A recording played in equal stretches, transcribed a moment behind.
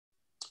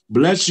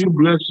Bless you,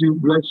 bless you,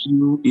 bless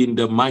you in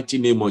the mighty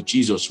name of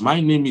Jesus.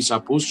 My name is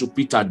Apostle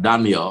Peter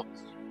Daniel,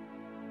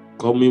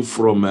 coming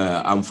from,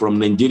 I'm from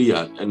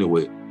Nigeria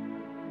anyway.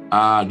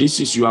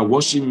 You are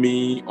watching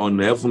me on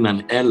the Heaven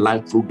and Air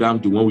live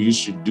program, the one we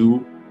used to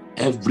do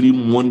every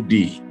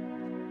Monday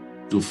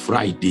to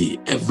Friday,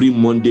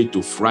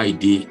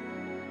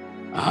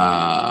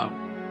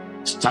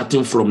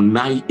 starting from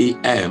 9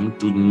 a.m.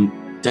 to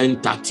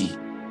 10:30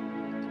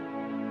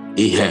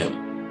 a.m.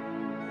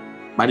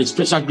 By the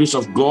special grace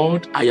of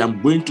God, I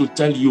am going to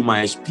tell you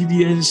my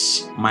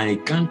experience, my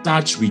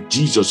encounters with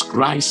Jesus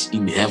Christ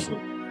in heaven.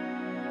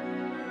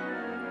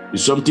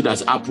 It's something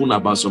that's happened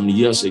about some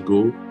years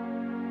ago.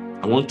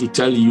 I want to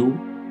tell you,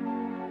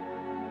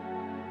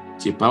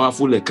 it's a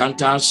powerful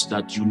encounters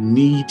that you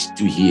need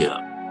to hear.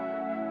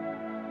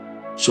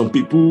 Some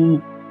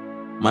people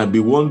might be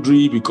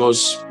wondering,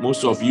 because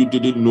most of you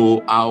didn't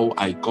know how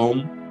I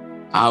come,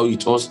 how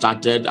it all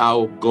started,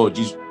 how God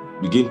is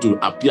beginning to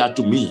appear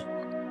to me.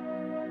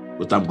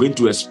 But I'm going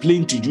to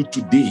explain to you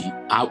today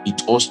how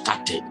it all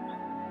started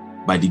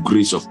by the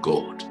grace of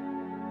God.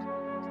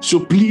 So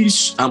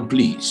please and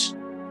please,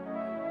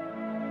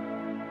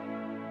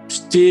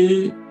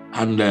 stay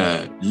and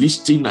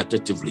listen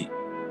attentively.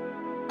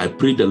 I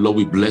pray the Lord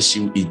will bless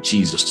you in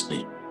Jesus'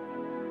 name.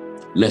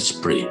 Let's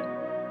pray.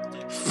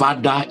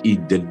 Father,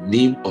 in the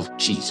name of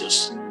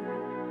Jesus.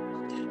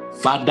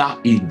 Father,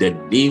 in the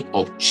name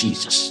of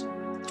Jesus.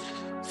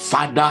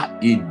 Father,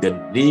 in the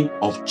name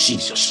of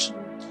Jesus.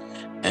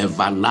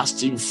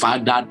 Everlasting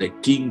Father, the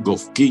King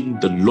of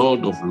Kings, the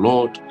Lord of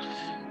Lords,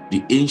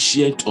 the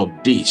Ancient of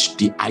Days,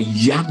 the I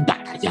Am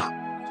that I am,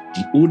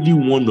 the only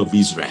one of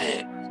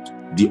Israel,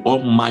 the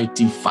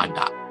Almighty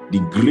Father, the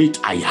great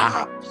I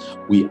Am.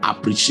 We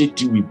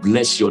appreciate you, we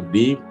bless your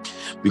name,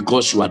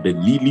 because you are the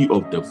lily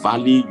of the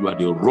valley, you are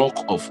the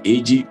rock of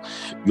ages,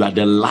 you are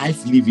the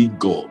life-living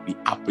God. We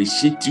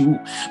appreciate you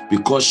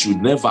because you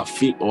never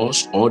fail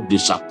us or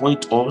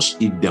disappoint us,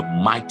 in the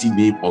mighty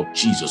name of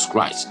Jesus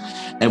Christ.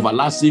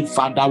 Everlasting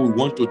Father, we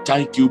want to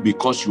thank you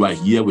because you are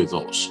here with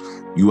us.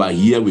 You are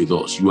here with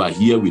us. You are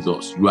here with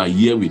us. You are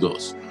here with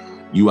us.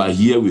 You are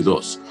here with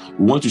us.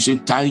 We want to say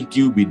thank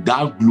you. Be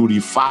thou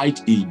glorified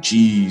in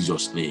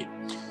Jesus' name.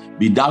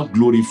 Be thou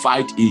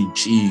glorified in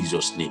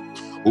Jesus' name.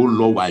 Oh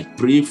Lord, I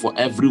pray for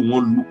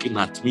everyone looking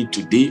at me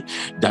today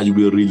that you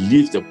will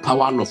release the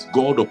power of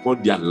God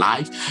upon their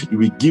life. You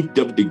will give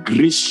them the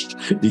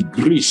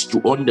grace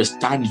to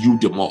understand you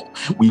the more.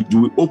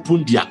 You will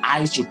open their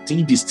eyes to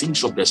think these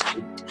things of the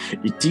Spirit.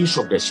 The things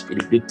of the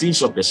Spirit, the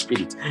things of the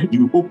Spirit.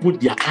 You will open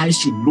their eyes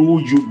to know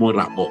you more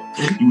and more.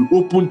 You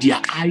will open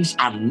their eyes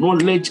and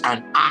knowledge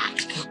and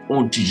act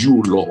unto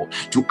you, Lord,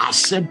 to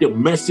accept the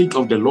message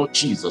of the Lord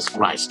Jesus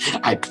Christ.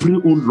 I pray, oh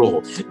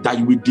Lord, that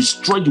you will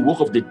destroy the work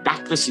of the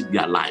darkness in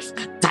their life.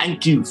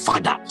 Thank you,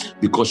 Father,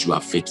 because you are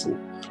faithful.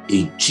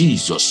 In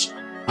Jesus'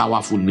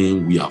 powerful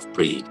name we have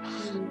prayed.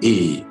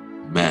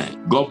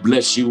 Amen. God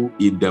bless you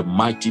in the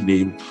mighty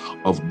name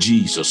of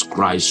Jesus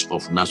Christ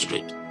of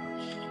Nazareth.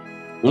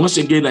 Once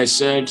again, I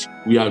said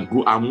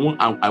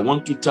I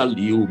want to tell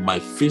you my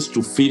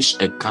face-to-face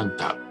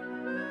encounter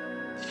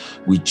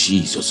with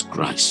Jesus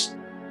Christ.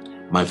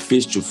 My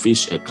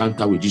face-to-face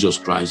encounter with Jesus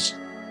Christ.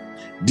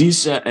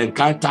 This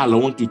encounter, I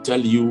want to tell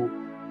you,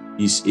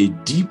 is a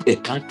deep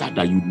encounter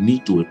that you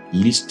need to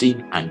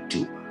listen and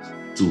to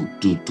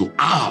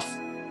have.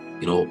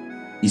 You know,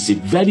 it's a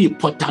very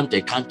important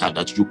encounter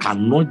that you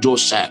cannot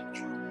just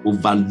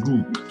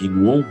overlook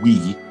in one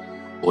way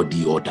or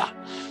the other.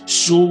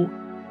 So,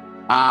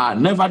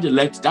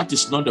 nevertheless, that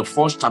is not the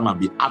first time I've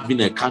been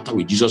having an encounter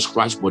with Jesus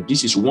Christ, but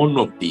this is one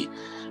of the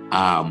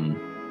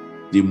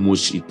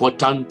most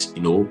important,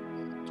 you know,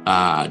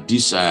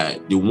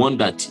 the one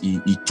that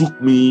he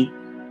took me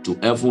to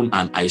heaven,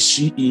 and I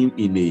see him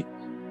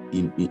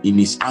in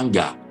his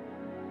anger.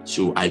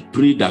 So I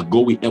pray that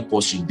God will help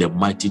us in the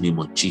mighty name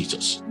of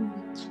Jesus.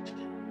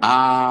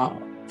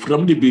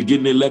 From the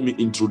beginning, let me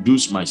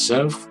introduce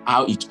myself,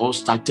 how it all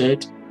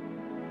started.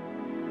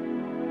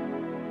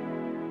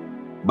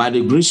 By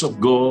the grace of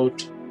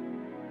God,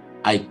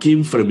 I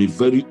came from a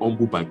very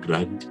humble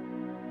background.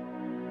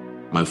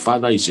 My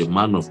father is a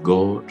man of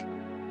God.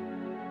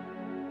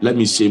 Let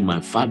me say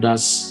my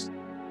father's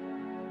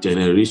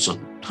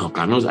generation. I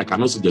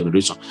cannot say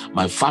generation.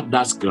 My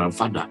father's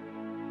grandfather,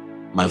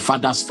 my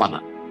father's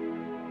father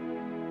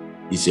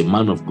is a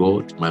man of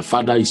God. My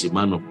father is a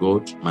man of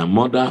God. My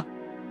mother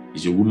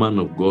is a woman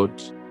of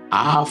God.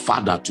 Our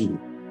father too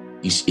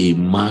is a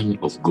man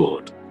of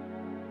God.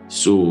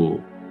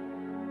 So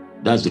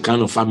that's the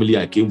kind of family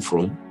I came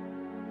from.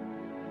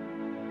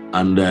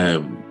 And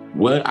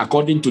well,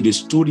 according to the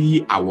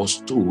story I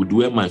was told,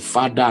 where my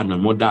father and my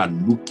mother are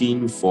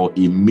looking for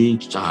a male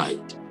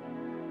child,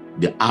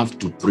 they have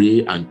to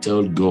pray and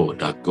tell God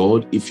that,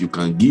 God, if you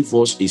can give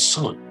us a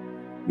son,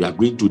 we are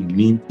going to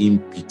name him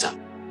Peter.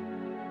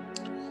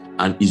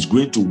 And it's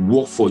going to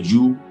work for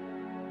you.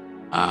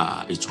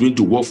 It's going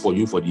to work for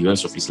you for the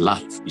rest of his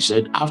life. He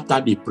said,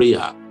 after the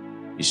prayer,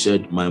 he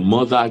said, my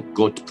mother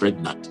got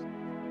pregnant.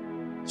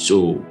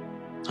 So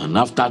And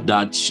after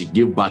that, she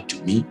gave birth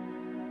to me.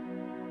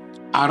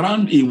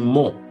 Around a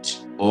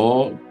month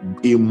or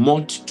a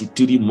month to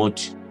 3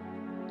 months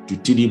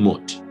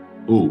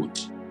old,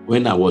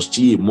 when I was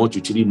still a month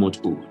to 3 months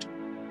old,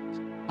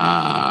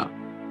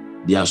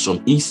 there are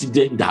some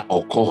incidents that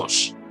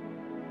occurs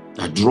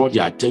that draw the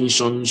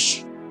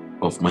attentions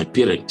of my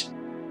parent.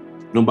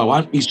 Number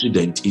one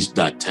incident is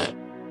that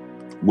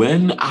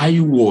when I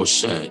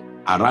was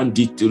around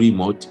the 3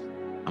 months,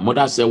 my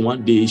mother said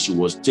one day she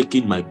was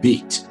taking my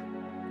bait.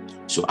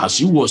 So as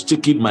she was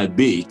taking my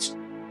bait,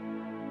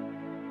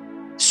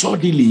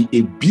 suddenly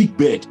a big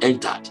bird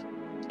entered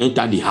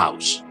the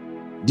house.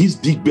 This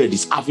big bird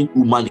is having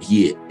human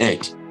being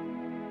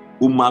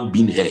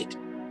head.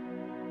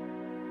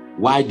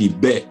 Why the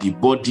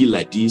body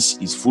like this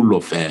is full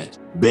of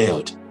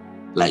bird,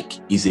 like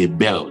it's a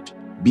bird,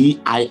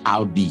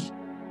 B-I-R-D,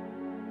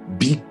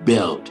 big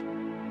bird.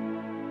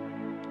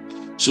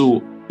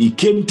 So he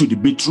came to the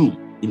bedroom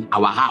in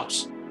our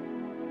house,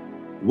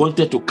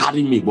 wanted to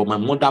carry me, but my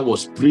mother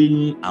was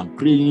praying and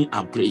praying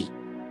and praying.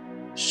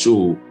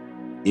 So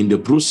in the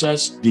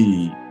process,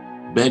 the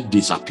bird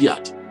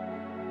disappeared.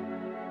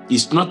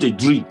 It's not a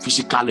dream,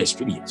 physical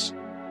experience.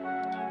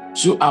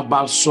 So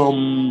about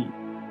some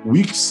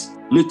weeks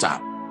later,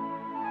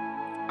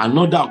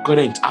 another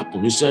occurrence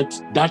happened. He said,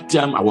 that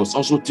time I was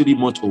also 3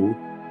 months old.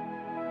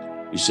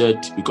 He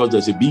said, because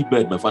there's a big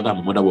bed my father and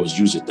my mother was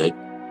using there.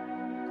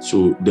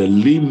 So they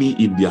lay me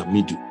in their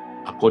middle,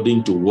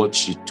 according to what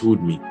she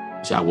told me.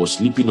 She said, I was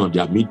sleeping on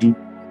their middle.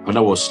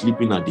 Mother was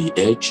sleeping at the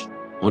edge.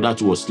 Mother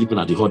too was sleeping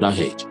at the other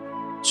edge.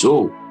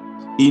 So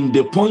in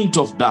the point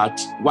of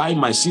that, while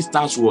my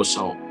sisters was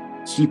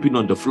sleeping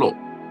on the floor,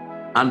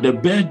 and the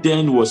bed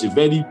then was a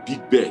very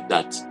big bed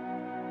that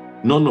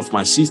none of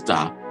my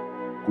sister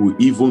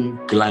could even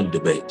climb the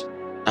bed.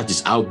 That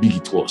is how big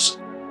it was.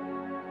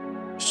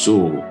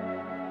 So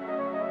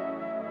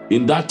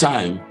in that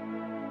time,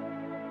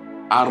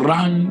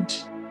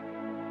 around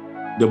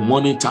the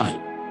morning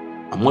time,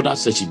 my mother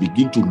said she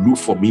began to look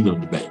for me on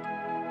the bed.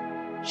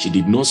 She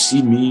did not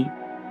see me,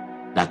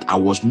 that I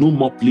was no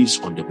more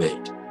placed on the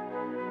bed.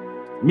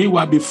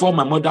 Meanwhile, before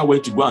my mother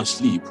went to go and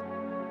sleep,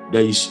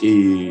 there is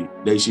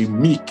a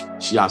milk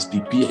she has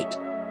prepared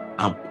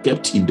and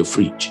kept in the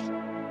fridge,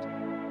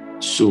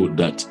 so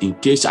that in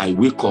case I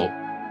wake up,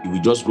 he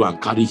will just go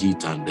and carry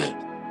it and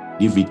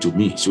give it to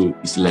me. So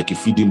it's like a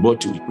feeding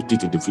bottle. He put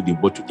it in the feeding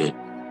bottle then.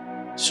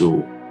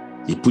 So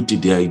he put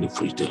it there in the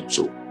fridge then.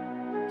 So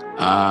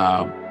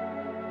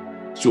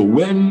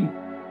when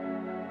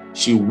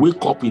she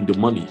wake up in the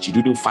morning, she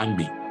didn't find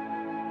me.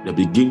 They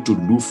begin to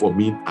look for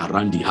me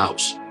around the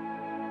house.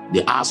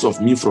 They asked of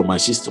me from my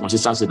sister. My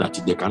sister said that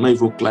they cannot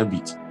even climb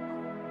it.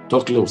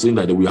 Talking of saying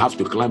that they will have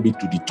to climb it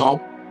to the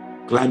top,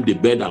 climb the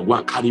bed and go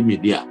and carry me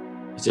there.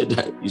 I said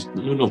that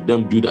none of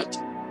them do that.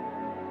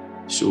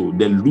 So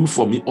they look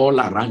for me all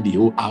around the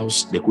whole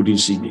house. They couldn't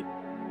see me.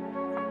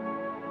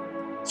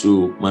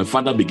 So my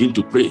father began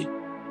to pray,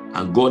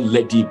 and God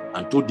led him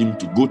and told him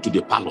to go to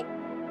the parlor.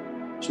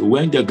 So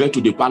when they get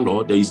to the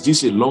parlor, there is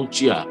this a long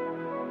chair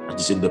that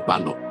is in the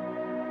parlor.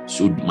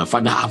 So my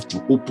father have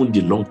to open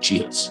the long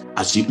chairs.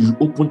 As he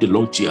opened the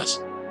long chairs,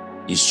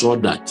 he saw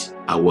that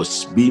I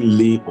was being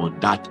laid on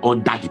that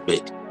under the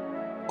bed,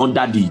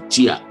 under the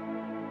chair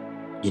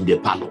in the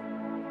parlor.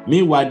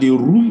 Meanwhile, the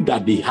room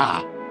that they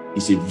have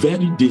is a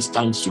very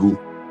distant room.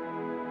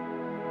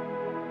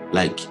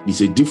 Like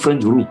it's a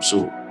different room.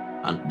 So,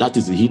 and that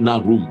is the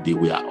inner room they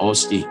were all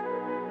staying.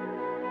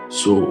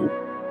 So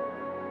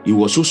he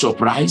was so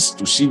surprised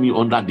to see me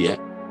under there.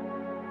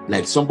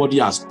 Like somebody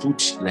has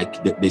put,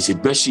 like there's a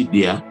bed sheet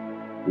there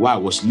while I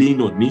was laying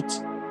on it.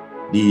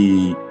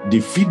 The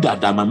feeder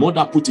that my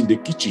mother put in the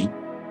kitchen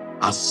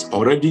has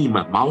already in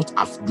my mouth.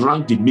 I've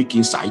drank the milk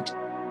inside.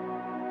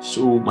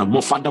 So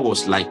my father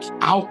was like,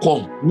 how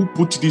come? Who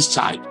put this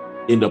child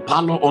in the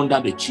parlor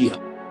under the chair?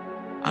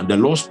 And the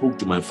Lord spoke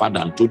to my father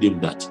and told him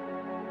that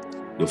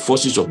the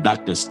forces of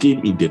darkness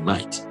came in the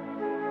night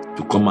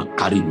to come and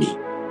carry me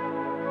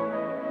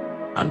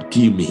and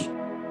kill me.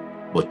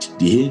 But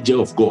the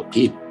angel of God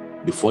came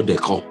before they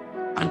come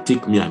and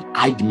take me and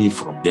hide me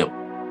from them.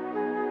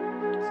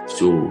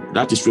 So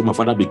that is when my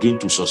father began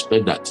to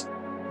suspect that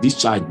this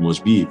child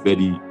must be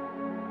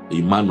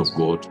a man of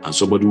God and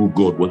somebody who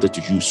God wanted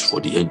to use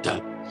for the end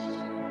time.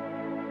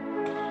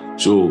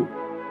 So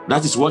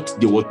that is what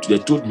they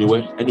told me.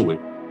 Well, anyway,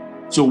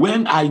 so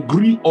when I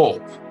grew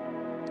up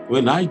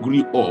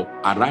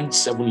around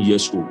 7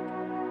 years old,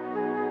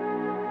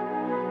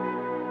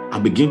 I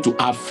began to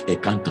have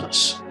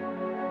encounters.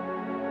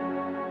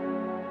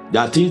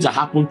 There are things that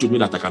happened to me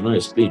that I cannot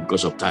explain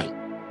because of time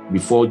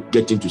before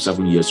getting to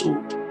 7 years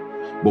old.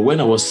 But when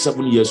I was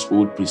 7 years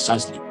old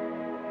precisely,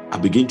 I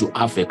began to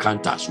have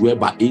encounters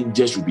whereby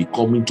angels will be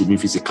coming to me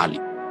physically.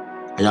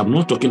 I am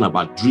not talking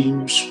about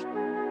dreams.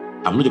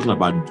 I'm not talking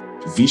about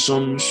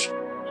visions.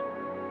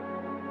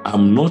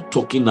 I'm not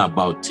talking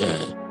about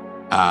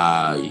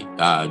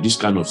this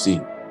kind of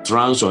thing,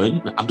 trance or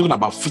anything. I'm talking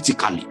about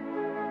physically.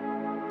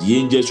 The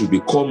angels will be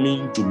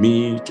coming to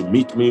me to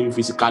meet me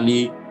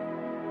physically.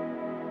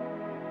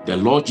 The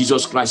Lord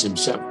Jesus Christ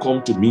himself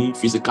come to me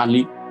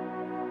physically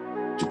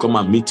to come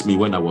and meet me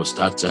when I was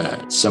that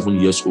 7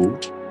 years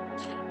old.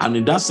 And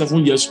in that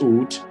 7 years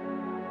old,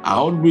 I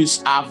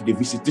always have the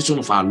visitation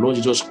of our Lord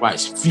Jesus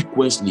Christ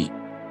frequently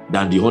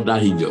than the other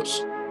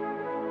angels,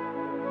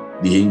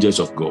 the angels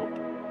of God.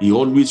 He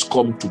always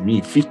come to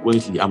me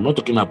frequently. I'm not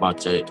talking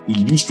about, he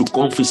used to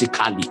come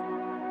physically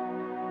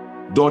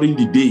during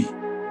the day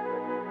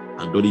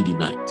and during the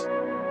night.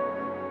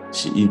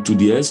 See, to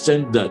the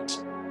extent that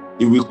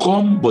he will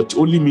come, but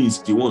only me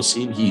is the one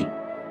seeing him.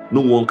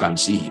 No one can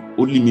see him.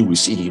 Only me will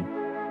see him.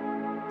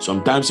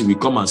 Sometimes he will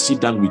come and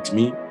sit down with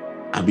me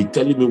and be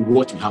telling me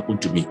what will happen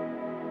to me.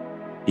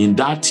 In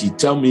that, he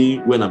tell me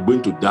when I'm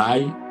going to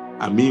die.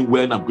 I mean,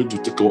 when I'm going to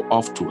take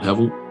off to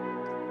heaven.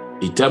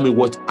 He tell me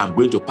what I'm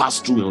going to pass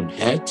through on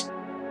earth.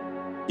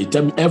 He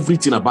tell me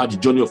everything about the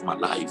journey of my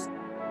life.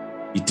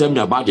 He tell me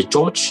about the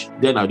church.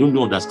 Then I don't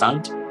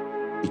understand.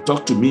 He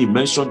talked to me. He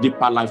mentioned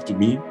Deeper Life to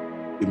me.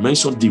 He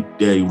mentioned the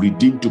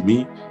Redeemed to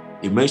me.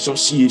 He mentioned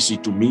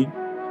CAC to me.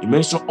 He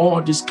mentioned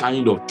all these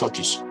kind of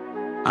churches.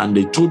 And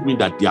they told me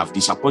that they have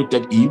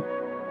disappointed him,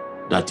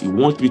 that he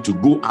wants me to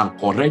go and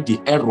correct the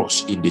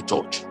errors in the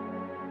church.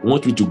 He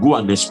wants me to go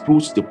and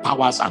expose the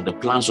powers and the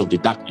plans of the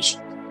darkness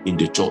in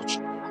the church.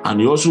 And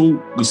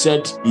he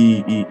said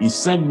he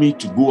sent me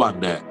to go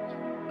and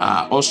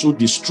also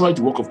destroy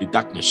the work of the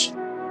darkness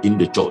in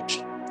the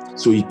church.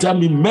 So he tell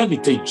me many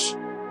things.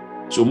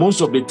 So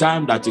most of the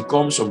time that he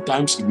comes,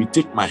 sometimes he will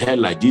take my hair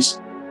like this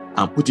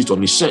and put it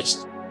on his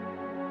chest.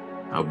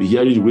 I'll be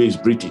hearing the way he's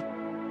breathing.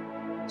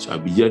 So I'll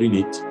be hearing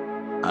it.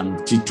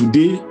 And till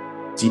today,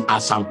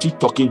 as I'm still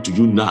talking to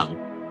you now,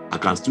 I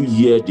can still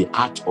hear the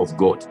heart of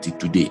God till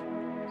today.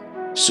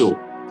 So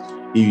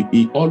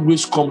he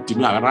always come to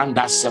me around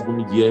that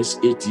 7 years,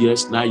 8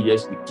 years, 9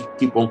 years, he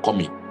keep on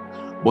coming.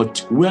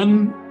 But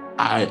when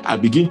I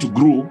begin to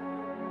grow,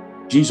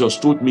 Jesus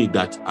told me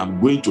that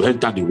I'm going to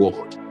enter the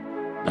world,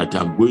 that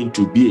I'm going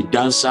to be a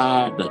dancer,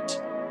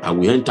 that I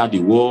will enter the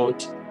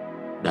world,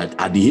 that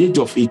at the age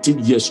of 18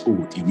 years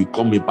old, he will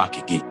call me back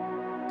again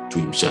to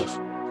himself.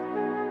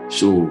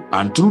 So,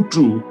 and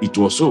true, it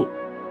was so.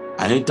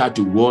 I entered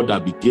the world, I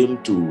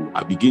began to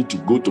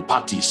go to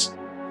parties,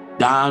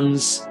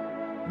 dance,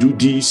 do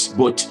this,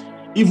 but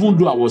even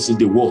though I was in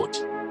the world,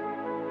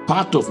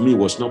 part of me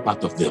was not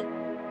part of them,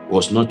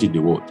 was not in the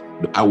world.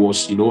 I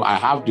was, I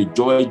have the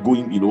joy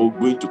going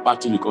to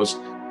party because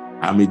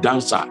I'm a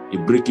dancer, a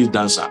breaking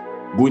dancer,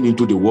 going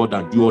into the world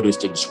and do all these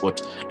things.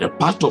 But the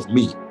part of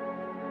me,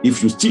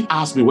 if you still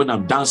ask me when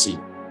I'm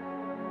dancing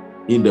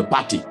in the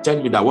party,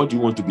 tell me that what do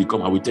you want to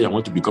become? I will tell you I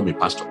want to become a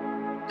pastor.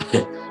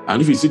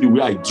 And if you see the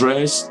way I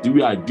dress, the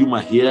way I do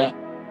my hair,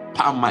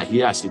 palm my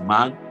hair as a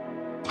man,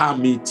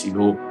 palm it,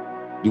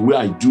 the way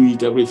I do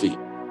it, everything.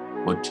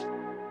 But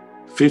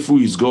faithful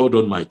is God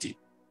Almighty,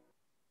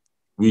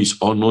 who is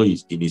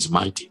honored in his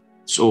mighty.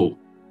 So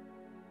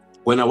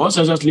when I was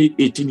exactly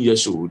 18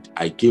 years old,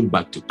 I came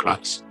back to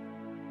Christ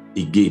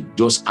again,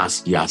 just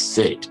as he has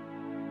said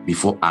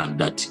before, and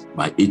that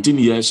by 18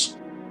 years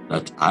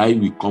that I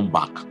will come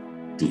back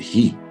to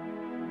him.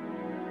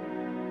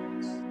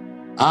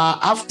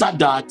 After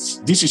that,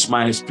 this is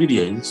my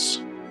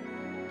experience.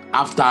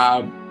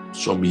 After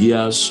some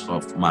years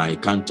of my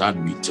encounter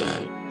with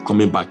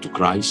coming back to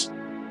Christ,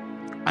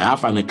 I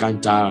have an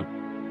encounter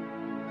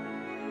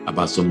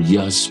about some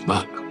years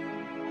back.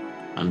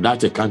 And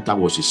that encounter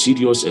was a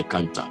serious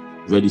encounter,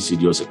 very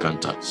serious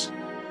encounters.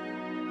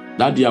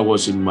 That day I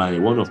was in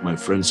one of my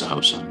friend's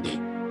house, and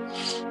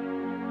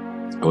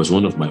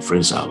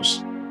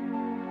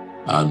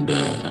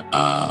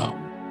I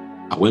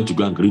went to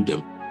go and greet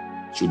them.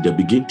 So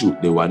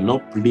they were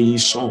not playing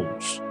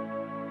songs.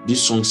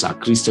 These songs are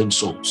Christian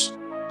songs.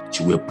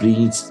 They were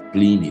playing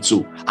it.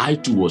 So I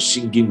too was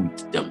singing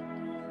with them.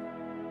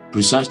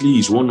 Precisely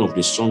is one of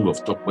the song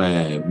of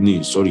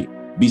Bisi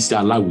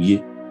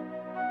Alawiye.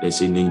 There's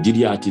a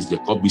Nigerian artist they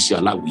call Bisi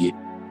Alawiye.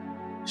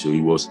 So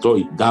he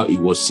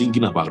was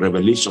singing about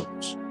revelation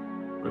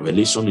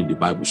in the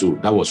Bible. So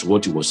that was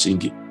what he was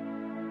singing.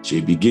 So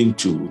he began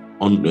to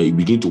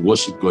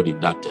worship God in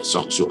that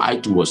song. So I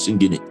too was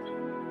singing it.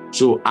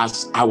 So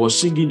as I was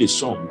singing the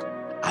song,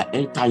 I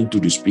entered into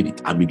the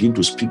spirit and began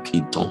to speak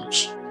in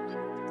tongues.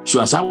 So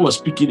as I was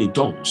speaking in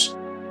tongues,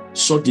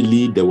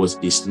 suddenly there was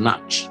a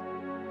snatch.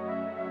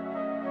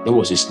 There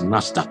was a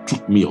snatch that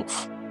took me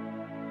off.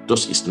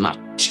 Just a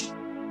snatch.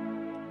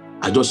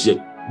 I just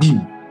said,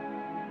 beam.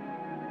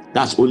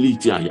 That's the only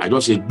thing. I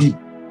just said, beam.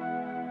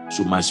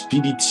 So my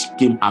spirit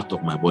came out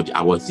of my body.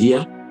 I was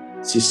there,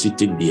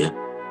 sitting there.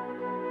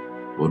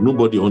 But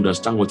nobody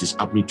understand what is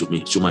happening to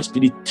me. So my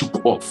spirit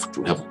took off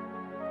to heaven.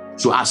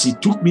 So as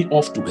it took me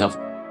off to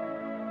heaven,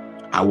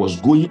 I was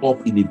going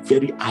up in a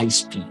very high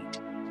speed.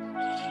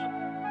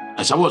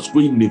 As I was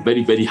going in a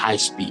very, very high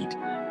speed,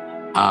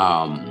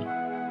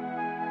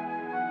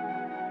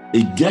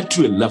 it get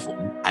to a level,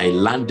 I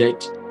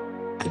landed,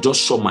 I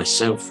just saw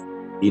myself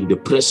in the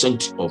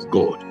presence of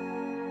God.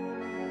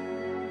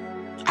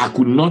 I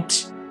could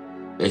not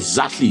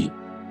exactly,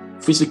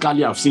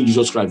 physically, I've seen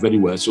Jesus Christ very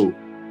well. So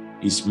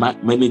It's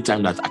many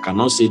times that I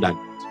cannot say that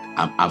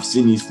I've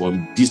seen it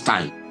from this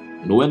time.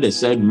 You know, when they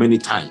said many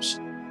times,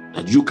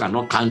 that you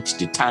cannot count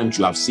the times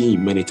you have seen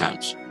him many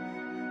times.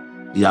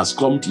 He has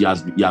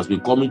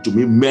been coming to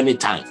me many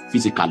times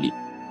physically,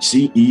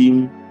 see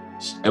him,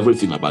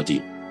 everything about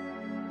him.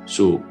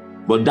 So,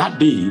 but that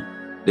day,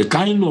 the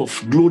kind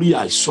of glory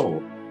I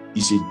saw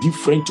is a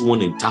different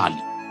one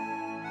entirely.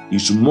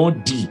 It's more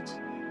deep.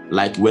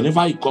 Like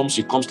whenever he comes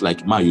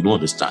like man, you don't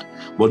understand.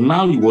 But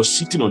now he was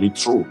sitting on the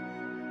throne.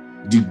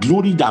 The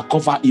glory that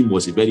covered him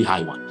was a very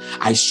high one.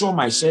 I saw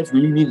myself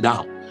leaning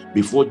down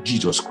before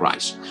Jesus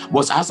Christ.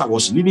 But as I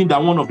was leaning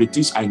down, one of the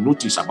things I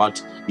noticed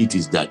about it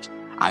is that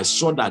I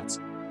saw that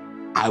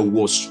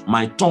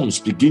my tongues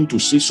begin to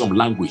say some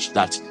language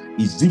that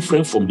is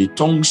different from the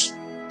tongues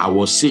I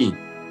was saying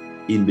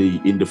in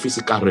the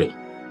physical realm.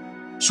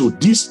 So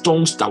these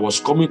tongues that was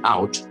coming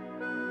out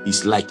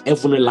is like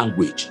heavenly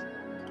language.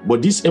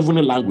 But this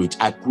heavenly language,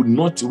 I could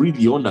not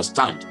really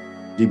understand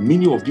the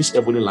meaning of this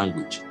heavenly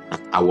language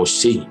that I was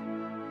saying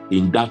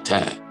in that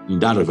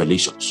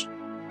revelations.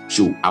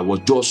 So I was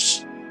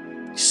just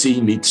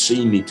saying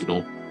it, you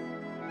know.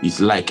 It's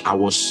like I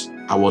was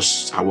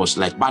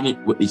like,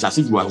 it's as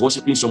if you are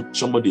worshiping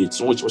somebody,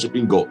 someone's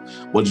worshiping God,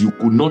 but you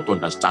could not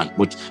understand.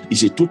 But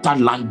it's a total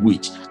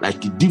language,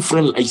 like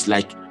different. It's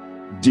like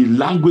the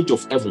language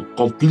of heaven,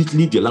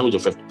 completely the language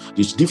of heaven.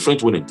 It's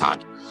different one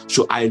entirely.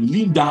 So I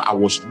leaned down, I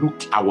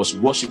was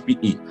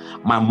worshiping him.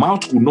 My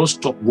mouth could not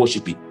stop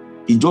worshiping.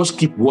 He just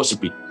keep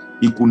worshiping.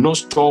 He could not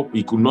stop.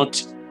 He could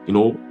not, you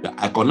know,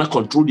 I could not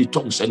control the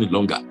tongues any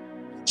longer.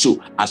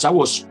 So as I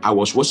was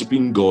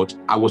worshiping God,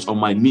 I was on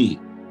my knee.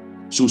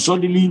 So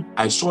suddenly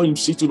I saw him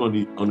sitting on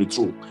the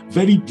throne,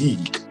 very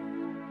big.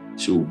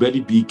 So very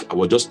big. I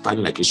was just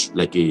standing like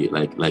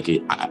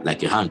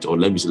a hand, or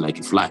let me say like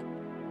a fly.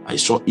 I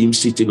saw him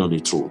sitting on the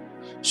throne.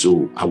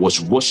 So I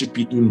was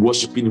worshiping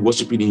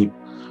him.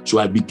 So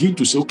I began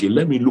to say, okay,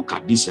 let me look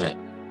at this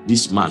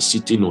man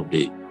sitting on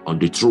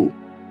the throne.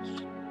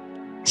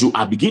 So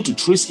I began to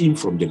trace him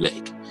from the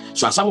leg.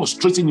 So as I was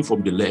tracing him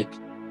from the leg,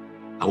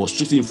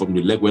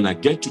 when I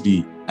get to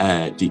the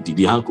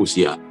ankles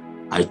here,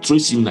 I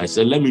traced him and I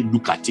said, let me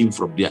look at him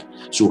from there.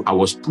 So I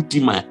was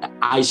putting my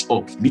eyes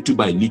up little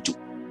by little.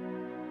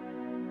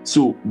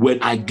 So when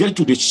I get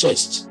to the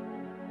chest,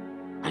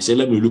 I said,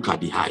 let me look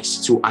at the eyes.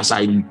 So as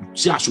I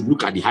say I should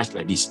look at the eyes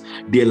like this,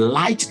 the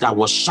light that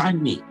was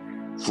shining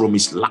from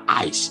his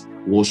eyes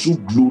was so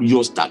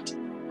glorious that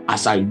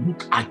as I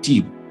look at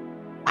him,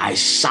 I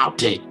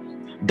shouted.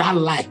 That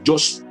light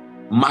just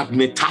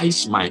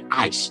magnetized my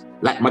eyes,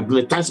 like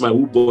magnetized my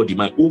whole body,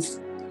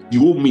 the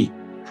whole me,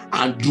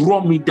 and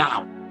draw me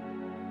down.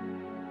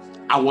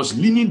 I was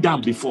leaning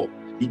down before.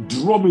 He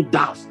drew me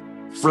down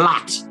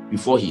flat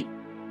before him.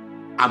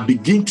 And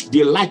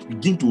the light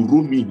began to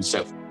roll me in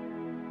himself.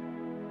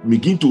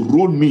 Begin to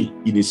roll me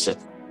in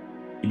himself.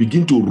 He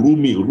began to roll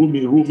me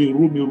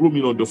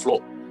on the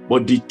floor.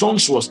 But the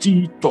tongues were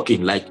still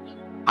talking, like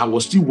I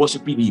was still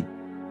worshiping him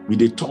with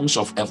the tongues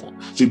of heaven.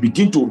 So he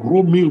began to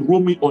roll me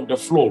on the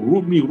floor,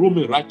 roll me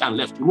right and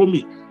left, roll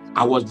me.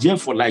 I was there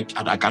for like,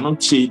 and I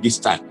cannot say this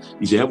time.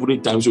 It's a heavenly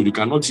time, so you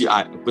cannot say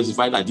I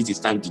specify that this is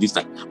time to this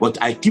time.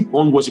 But I keep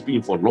on worshiping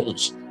him for long.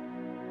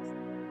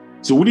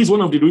 So this is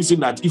one of the reasons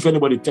that if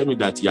anybody tell me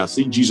that he has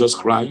seen Jesus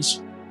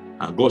Christ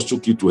and God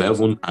took you to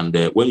heaven, and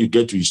when you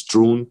get to his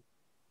throne,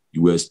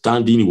 you were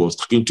standing, he was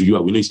talking to you,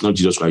 and we know it's not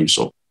Jesus Christ you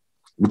saw.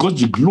 Because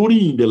the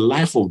glory in the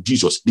life of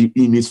Jesus,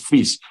 in his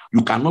face,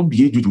 you cannot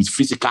behave it with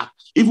physical.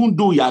 Even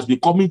though he has been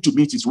coming to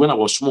me since when I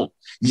was small,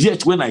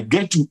 yet when I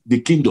get to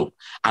the kingdom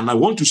and I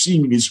want to see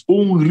him in his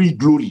own real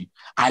glory,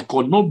 I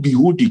could not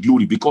behold the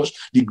glory because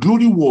the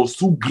glory was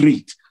so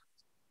great.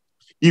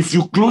 If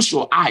you close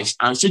your eyes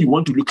and say you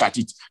want to look at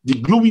it, the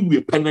glory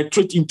will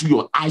penetrate into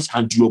your eyes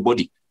and to your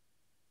body.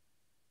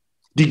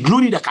 The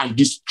glory that can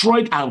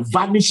destroy and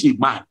vanish a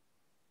man,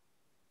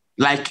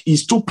 like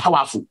is too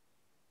powerful.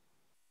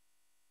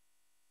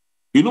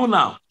 You know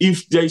now,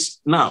 if there's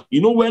now,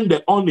 you know when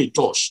they're on a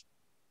torch,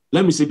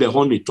 let me say they're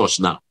on a torch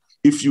now.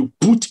 If you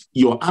put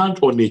your hand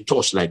on a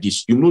torch like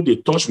this, you know the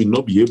torch will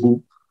not be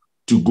able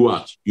to go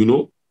out, you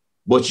know.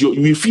 But you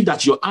will feel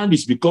that your hand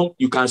is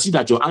you can see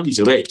that your hand is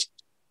red.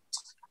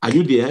 Are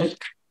you there?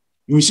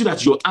 You will see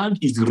that your hand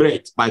is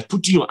red by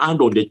putting your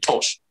hand on the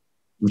torch.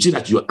 You will see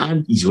that your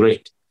hand is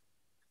red.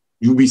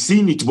 You will be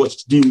seeing it, but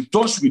the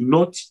torch will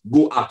not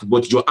go out,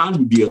 but your hand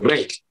will be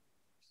red.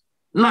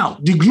 Now,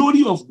 the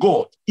glory of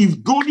God,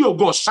 if glory of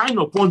God shine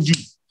upon you,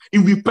 it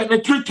will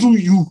penetrate through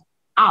you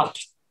out.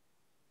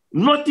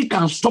 Nothing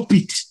can stop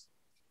it.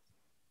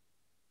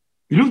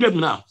 You don't get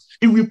me now?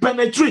 It will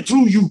penetrate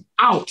through you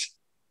out.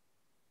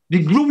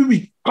 The glory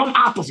will come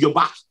out of your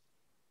back.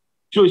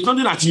 So it's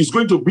something that is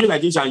going to be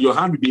like this and your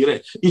hand will be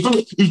red.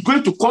 It's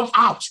going to come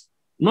out.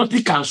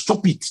 Nothing can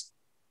stop it.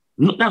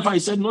 That's why I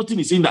said nothing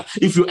is in that.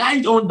 If you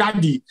hide under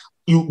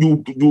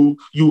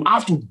you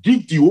have to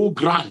dig the whole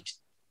ground.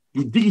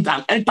 You dig it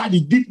and enter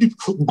the deep.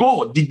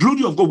 God, the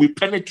glory of God will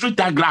penetrate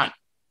that ground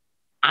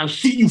and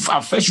see you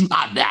and fetch you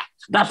out there.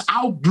 That's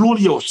how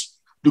glorious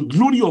The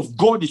glory of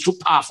God is so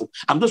powerful.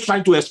 I'm just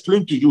trying to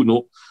explain to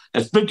you,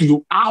 explain to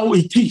you how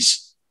it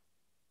is.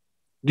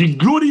 The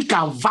glory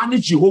can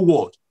vanish the whole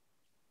world.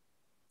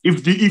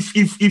 If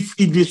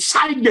it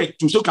decided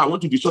to say, okay, I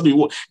want to destroy the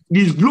world,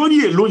 this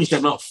glory alone is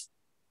enough.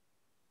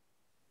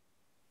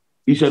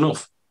 It's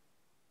enough.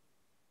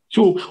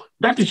 So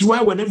that is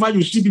why whenever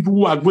you see people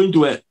who are going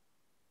to hell,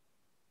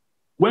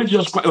 whenever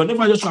Jesus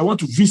Christ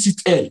want to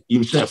visit hell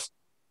himself,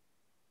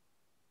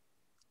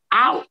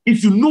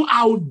 if you know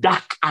how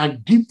dark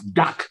and deep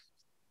dark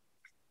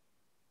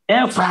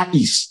hellfire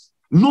is,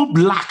 no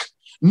black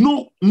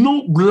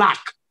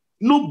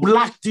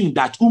thing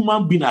that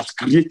human being has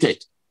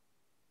created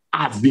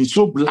has been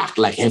so black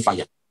like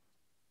hellfire.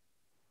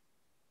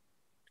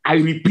 I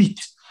repeat,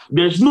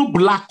 there's no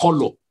black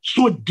color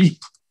so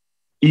deep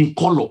in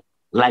color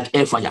like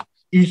hellfire.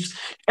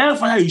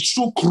 Hellfire is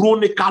so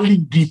chronically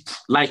deep,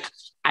 like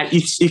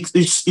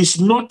it's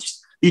not.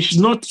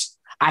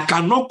 I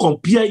cannot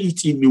compare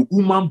it in a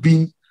human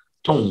being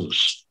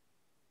tongues.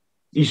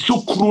 It's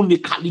so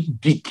chronically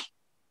deep.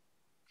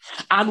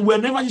 And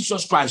whenever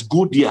Jesus Christ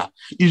go there,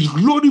 his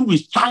glory will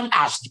stand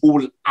as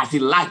a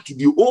light to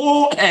the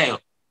whole hell.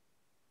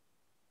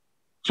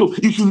 So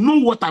if you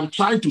know what I'm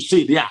trying to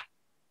say there,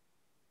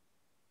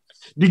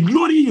 the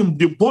glory in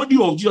the body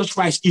of Jesus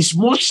Christ is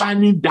more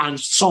shining than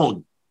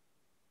sun.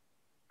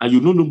 And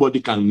you know nobody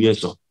can hear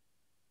sun.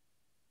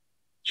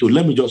 So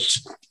let me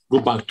just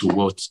go back to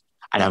what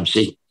I am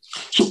saying.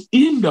 So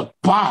in the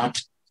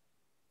part,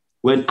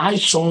 when I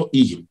saw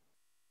him,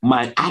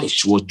 my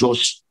eyes were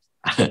just,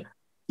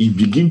 he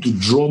began to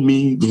draw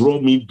me,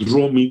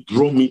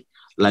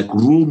 like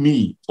roll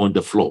me on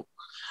the floor.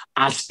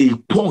 At a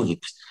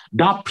point,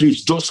 that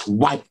place just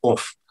wiped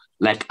off,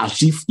 like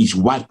as if it's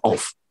wiped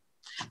off.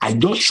 I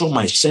just saw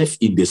myself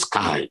in the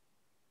sky.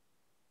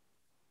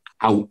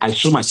 I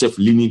saw myself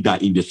leaning down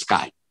in the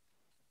sky.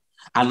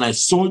 And I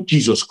saw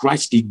Jesus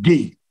Christ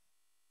again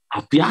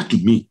appear to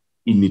me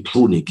in the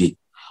throne again.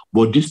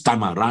 But this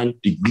time around,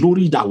 the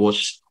glory that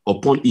was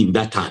upon him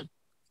that time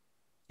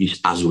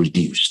has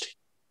reduced.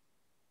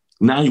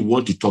 Now you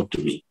want to talk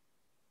to me.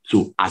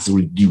 So has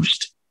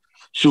reduced.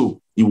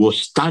 So he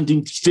was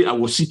standing, I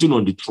was sitting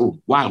on the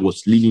throne while I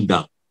was leaning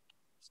down.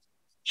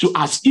 So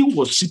as he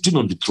was sitting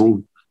on the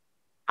throne,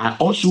 I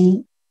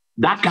also,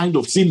 that kind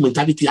of same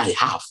mentality I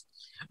have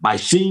by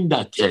saying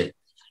that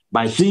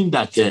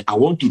I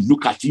want to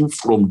look at him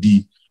from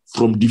the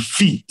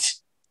feet.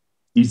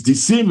 It's the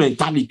same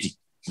mentality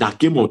that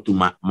came onto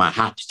my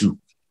heart too.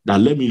 That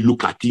let me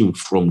look at him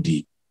from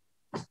the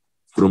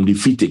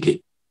feet again.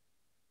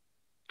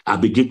 I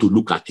began to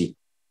look at him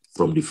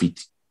from the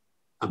feet.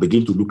 I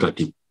began to look at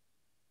him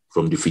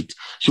from the feet.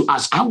 So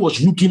as I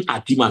was looking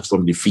at him as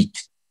from the feet,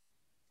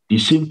 the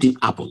same thing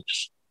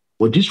happens.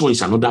 But this one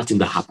is another thing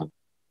that happened.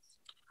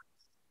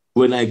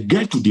 When I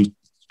get to the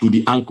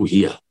ankle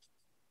here,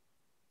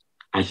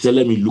 I said,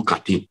 let me look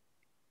at him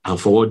and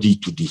forward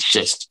it to the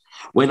chest.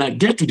 When I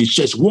get to the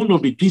chest, one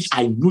of the things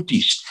I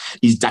noticed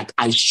is that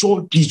I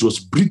saw Jesus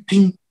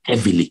breathing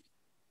heavily.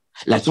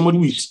 Like somebody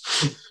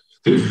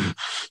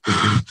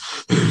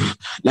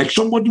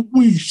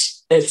who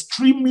is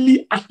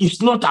extremely, it's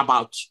not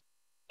about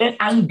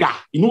anger.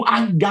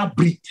 Anger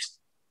breathes.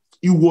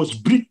 He was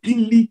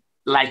breathing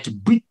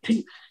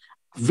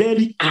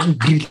very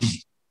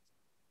angrily.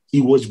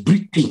 He was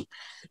breathing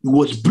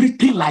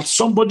like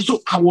somebody.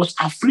 So I was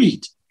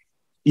afraid.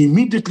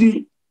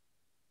 Immediately,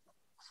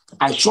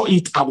 I saw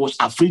it. I was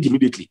afraid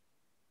immediately.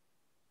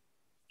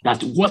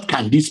 That what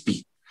can this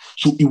be?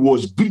 So he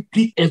was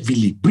breathing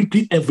heavily.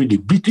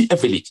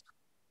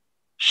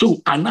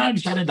 So I now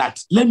decided that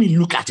let me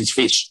look at his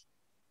face.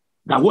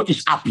 That what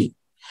is happening?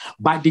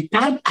 By the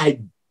time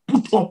I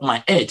put up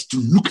my head to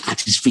look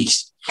at his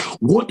face,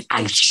 what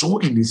I saw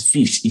in his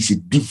face is a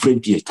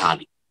different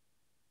entirely.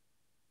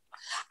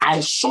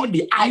 I saw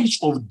the eyes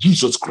of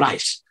Jesus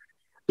Christ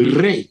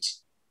red.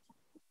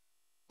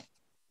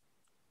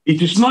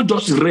 It is not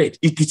just red,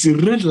 it is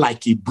red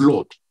like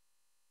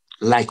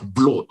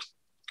blood.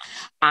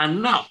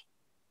 And now,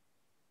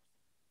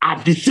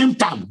 at the same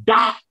time,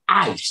 that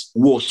eyes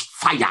was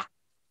fire.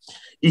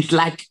 It's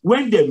like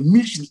when they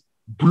mix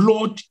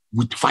blood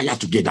with fire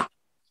together.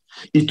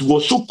 It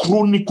was so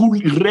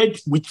chronically red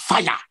with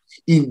fire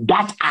in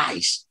that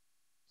eyes.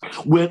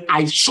 When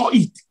I saw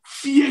it,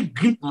 fear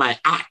gripped my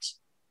heart.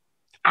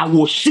 I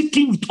was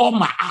shaking with all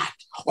my heart.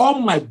 All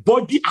my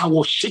body, I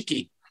was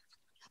shaking.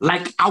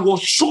 Like I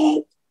was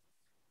so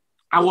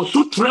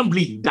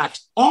trembling that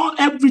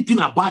everything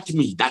about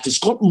me that is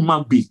called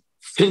human being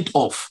went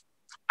off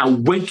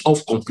and went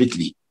off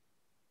completely.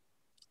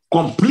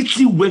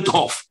 Completely went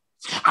off.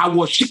 I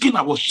was shaking.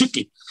 I was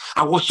shaking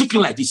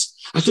like this.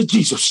 I said,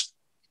 Jesus.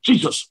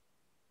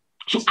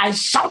 So I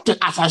shouted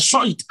as I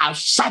saw it. I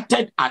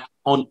shouted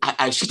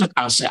and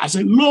said, I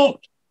said, Lord,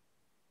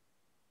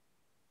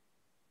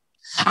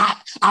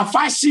 have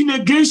I sinned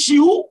against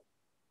you?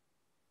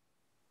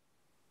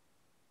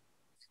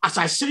 As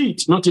I say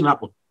it, nothing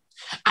happened.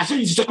 I said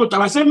it the second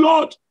time. I said,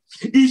 Lord,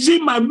 is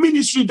it my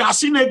ministry that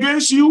sinned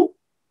against you?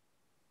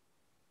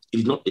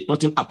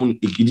 Nothing happened.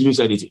 He didn't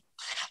say anything.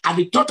 At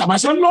the third time, I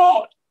said,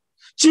 Lord,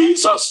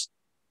 Jesus,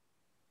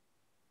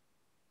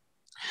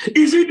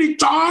 is it the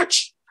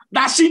church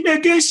that sinned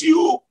against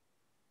you?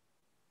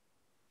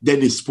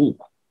 Then he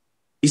spoke.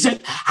 He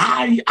said,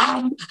 I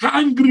am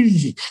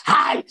angry.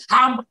 I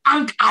am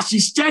angry. As he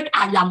said,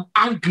 I am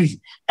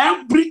angry.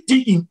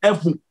 Everything in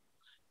heaven,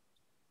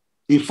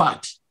 in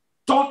fact,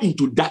 turned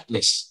into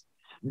darkness.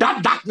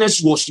 That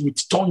darkness was with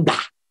thunder.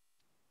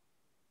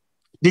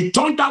 The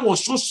thunder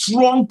was so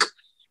strong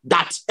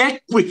that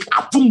earthquake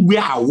happened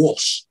where I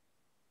was.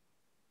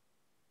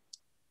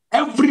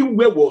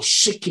 Everywhere was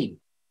shaking.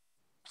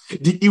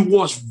 He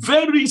was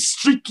very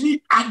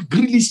strictly,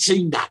 angrily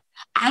saying that.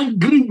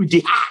 Angry with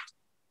the heart.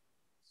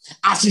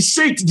 As he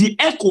said, the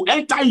echo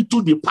entered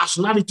into the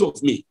personality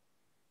of me.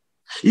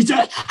 He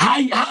said,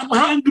 I am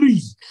angry.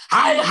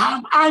 I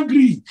am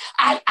angry.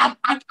 I am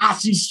angry.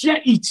 As he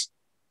said it,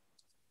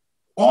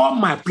 all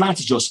my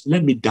plans just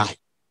let me die.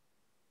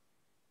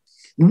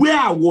 Where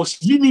I was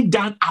leaning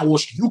down, I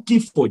was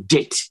looking for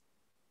death.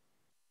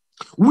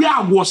 Where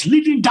I was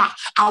leaning down,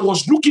 I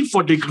was looking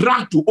for the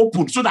ground to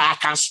open so that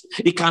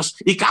it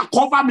can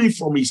cover me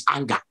from his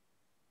anger.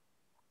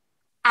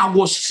 I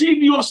was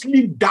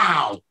seriously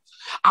down.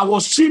 I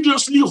was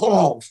seriously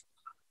off.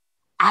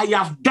 I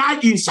have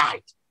died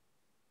inside.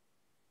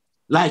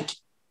 Like,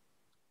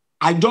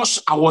 I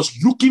was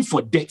looking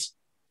for death.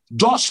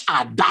 Just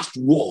at that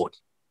word.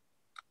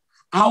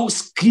 How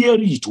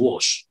scary it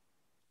was.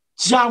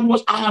 See, I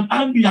am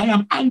angry. I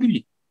am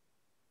angry.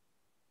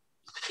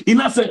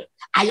 Enough said,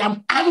 I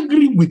am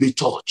angry with the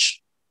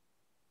church.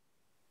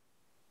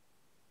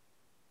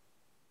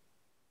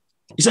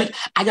 He said,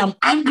 I am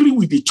angry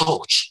with the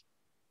church.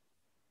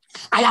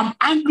 I am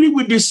angry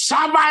with the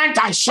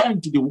servant I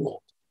sent to the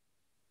world.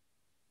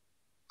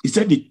 He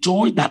said, the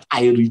joy that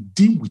I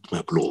redeemed with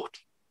my blood.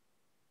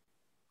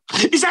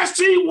 He said,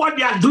 see what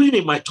they are doing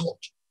in my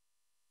church.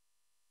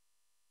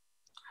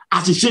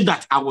 As he said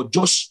that, I was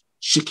just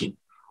shaking.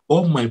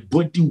 All my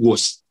body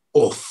was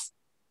off.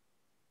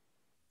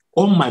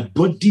 All my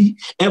body,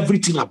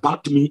 everything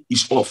about me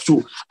is off.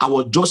 So I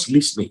was just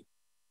listening.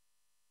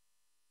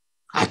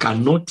 I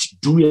cannot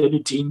do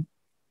anything.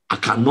 I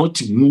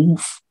cannot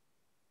move.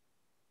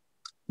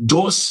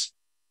 Just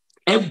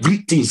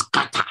everything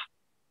scattered.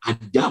 And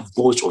that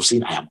voice of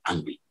saying, I am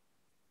angry.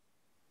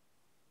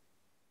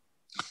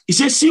 He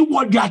said, see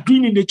what they are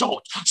doing in the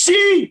church.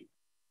 See.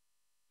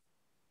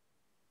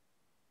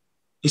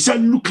 He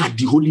said, look at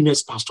the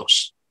holiness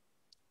pastors.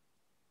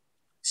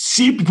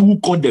 See people who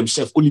call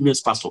themselves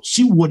holiness pastors.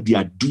 See what they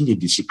are doing in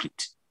the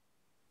secret.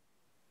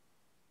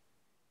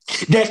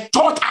 They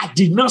thought I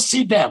did not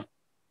see them.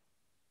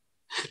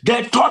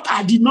 They thought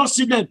I did not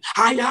see them.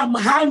 I am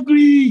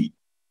hungry.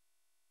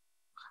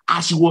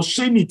 As he was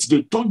saying it,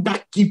 the thunder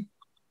keep.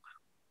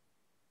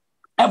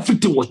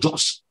 Everything was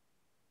just.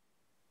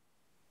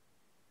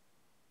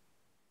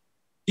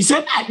 He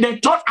said, they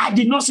thought I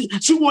did not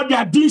see what they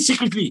are doing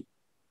secretly.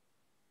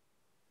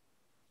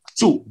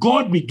 So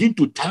God began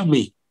to tell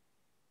me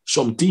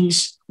some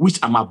things which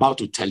I'm about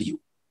to tell you.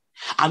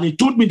 And he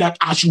told me that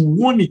I should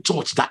warn a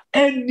church that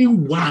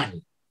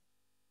anyone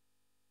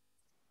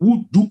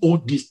who do all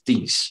these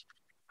things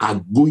are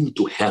going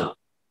to hell.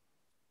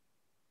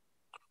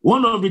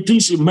 One of the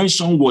things he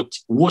mentioned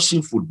was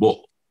watching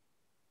football.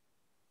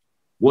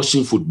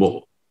 Watching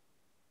football.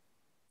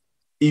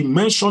 He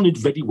mentioned it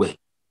very well.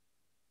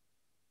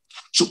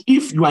 So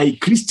if you are a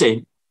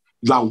Christian,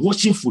 you are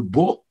watching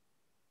football,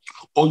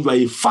 or you are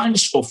a fan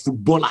of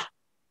footballer,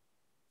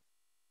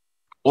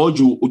 or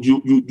you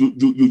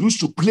used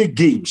to play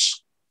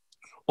games,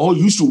 or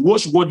you used to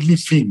watch worldly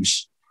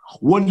films,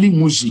 worldly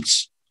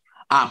musics,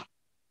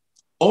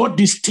 all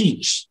these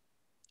things,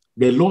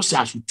 the Lord says,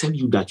 I should tell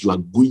you that you are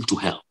going to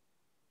hell.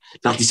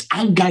 That his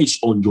anger is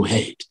on your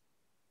head.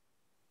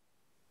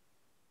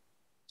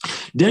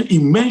 Then he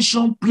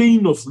mentioned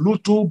playing of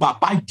Lotto,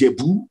 Baba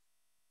Jebu,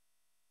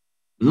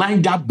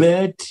 Nida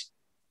Bet,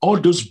 all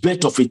those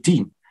bets of a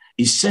team.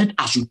 He said,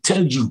 I should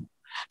tell you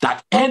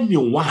that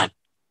anyone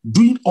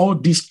doing all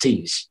these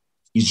things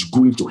is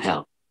going to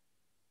hell.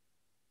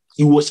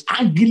 He was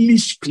angrily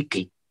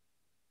speaking.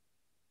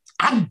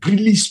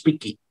 Angrily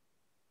speaking.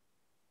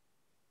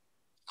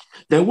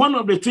 Then one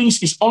of the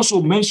things is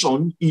also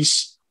mentioned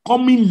is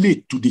coming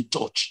late to the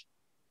church.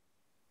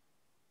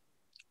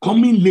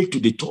 Coming late to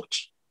the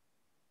church.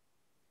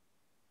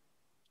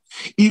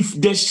 If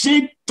the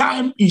same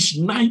time is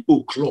 9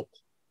 o'clock,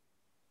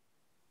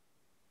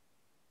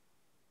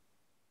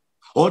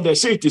 or they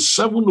say it is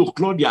 7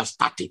 o'clock they are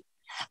starting,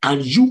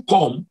 and you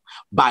come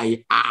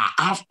by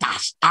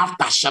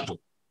after 7,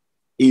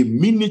 a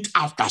minute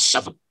after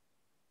 7,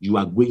 you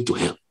are going to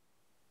hell.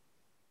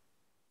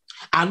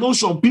 I know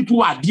some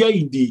people are there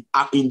in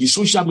the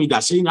social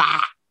media saying,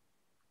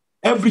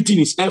 everything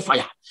is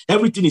hellfire.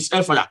 Everything is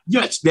hellfire.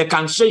 Yes, they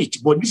can say it,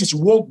 but this is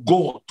what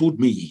God told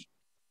me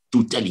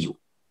to tell you.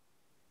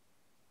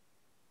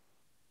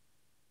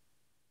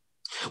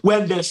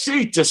 When they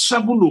say it is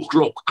 7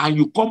 o'clock and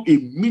you come a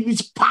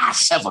minute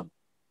past 7,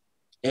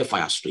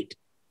 hellfire straight.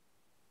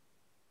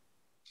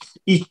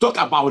 he talked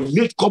about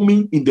late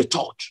coming in the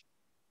church.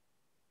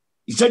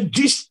 He said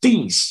these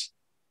things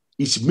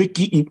is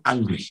making him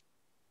angry.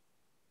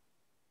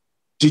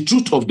 The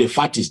truth of the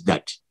fact is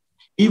that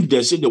if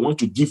they say they want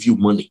to give you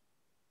money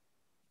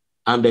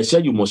and they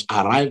say you must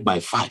arrive by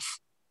 5,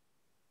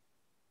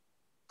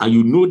 and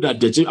you know that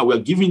they say, we are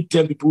giving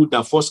 10 people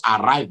that first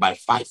arrive by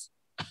 5.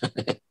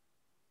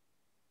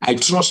 I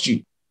trust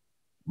you.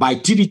 By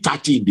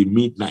 3:30 in the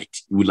midnight,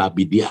 you will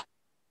be there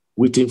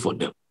waiting for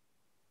them.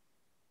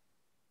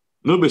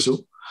 No,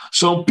 so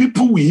some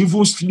people will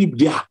even sleep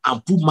there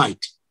and put mind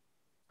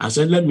and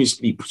say, let me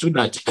sleep, so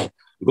that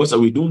because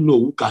we don't know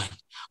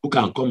who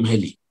can come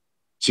early.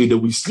 So they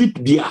will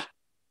sleep there.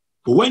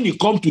 But when you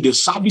come to the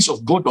service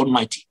of God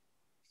Almighty,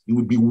 you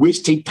will be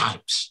wasting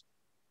times.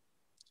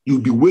 You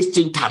will be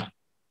wasting time.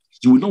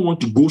 You will not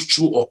want to go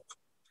through up.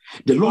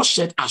 The Lord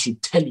said, I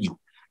should tell you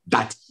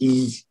that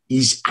he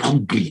is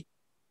angry.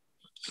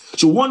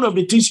 So one of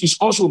the things is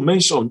also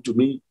mentioned to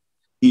me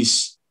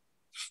is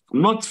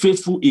not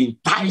faithful in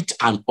tithe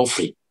and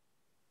offering.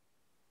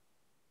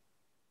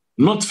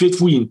 Not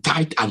faithful in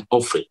tithe and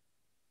offering.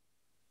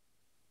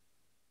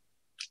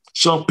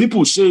 Some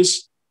people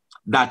says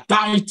that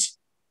tithe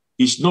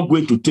is not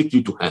going to take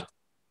you to hell.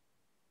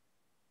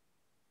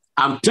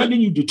 I'm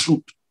telling you the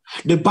truth.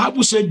 The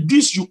Bible said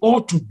this you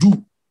ought to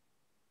do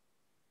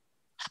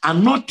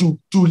and not to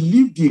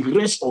leave the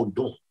rest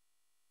undone.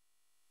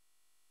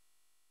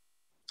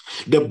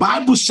 The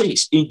Bible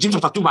says in James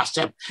chapter 2 verse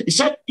 7, it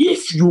said,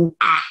 if you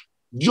are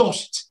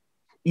just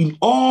in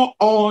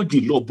all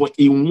the law, but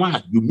in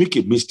one you make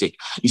a mistake,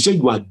 he said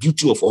you are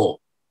guilty of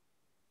all.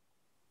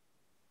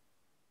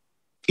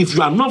 If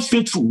you are not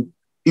faithful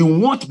in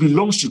what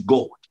belongs to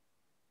God,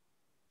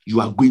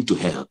 you are going to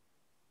hell.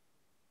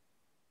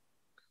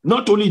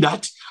 Not only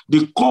that,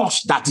 the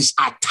cost that is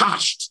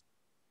attached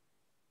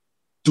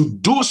to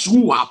those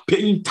who are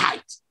paying tithe,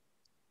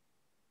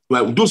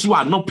 well, those who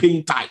are not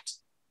paying tithe,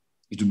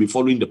 it will be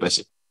following the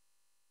person.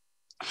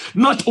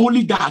 Not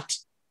only that,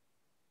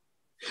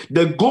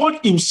 the God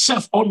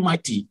himself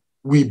Almighty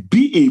will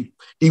be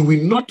he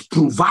will not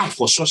provide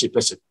for such a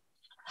person.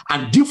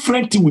 And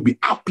different thing will be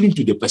happening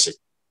to the person.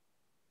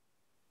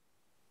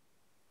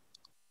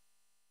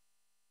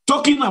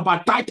 Talking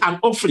about tithe and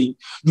offering,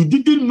 you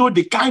didn't know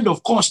the kind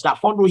of cost that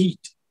follow it.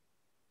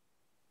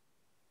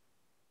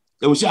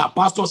 They will say our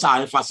pastors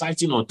are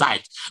emphasizing on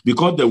tithe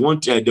because they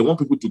want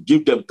people to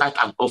give them tithe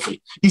and offering.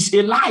 It's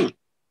a lie.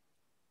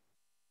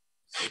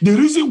 The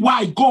reason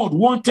why God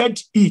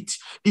wanted it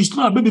is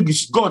not maybe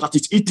it's God that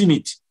is eating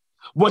it,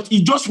 but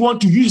he just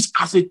wants to use it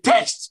as a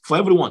test for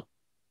everyone.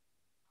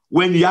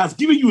 When he has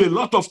given you a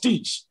lot of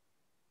things,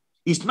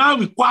 it's now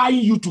requiring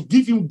you to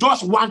give him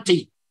just one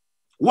thing.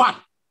 One.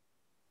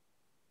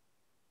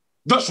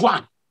 Just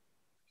one.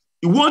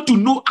 You want to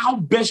know how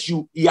best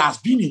he has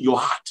been in your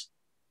heart.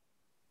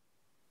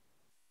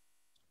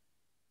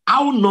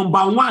 How number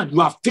one,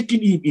 you have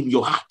taken him in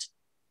your heart.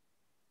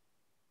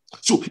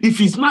 So if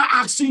he's not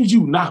asking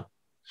you now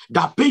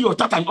that pay your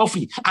tithe and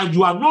offering and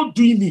you are not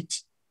doing it,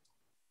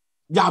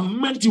 the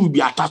amount will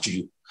be attached to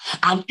you.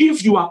 And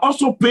if you are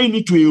also paying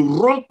it to a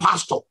wrong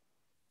pastor,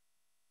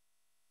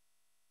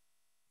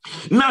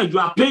 now you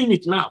are paying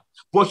it now,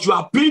 but you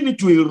are paying it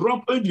to a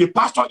wrong, the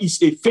pastor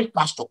is a fake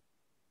pastor.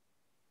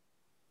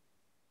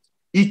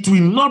 It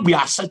will not be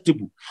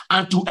acceptable.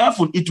 And to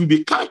heaven, it will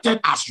be counted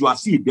as you are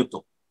still a debtor.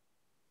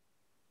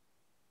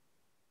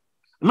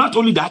 Not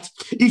only that,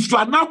 if you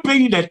are now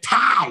paying the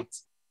tithe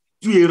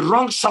to a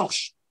wrong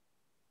source,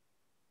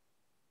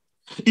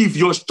 if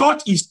your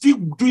church is still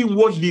doing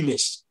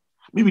worldliness,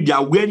 maybe they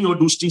are wearing all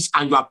those things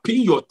and you are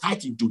paying your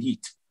tithe into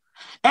it,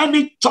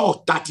 any church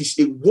that is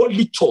a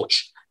worldly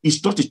church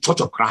is not a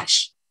church of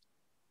Christ.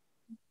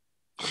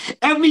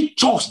 Any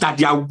church that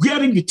they are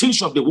wearing the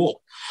things of the world,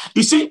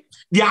 you see,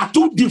 there are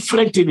two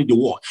different things in the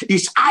world.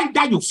 It's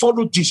either you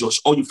follow Jesus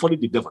or you follow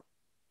the devil.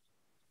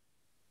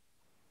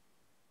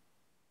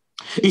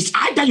 It's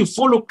either you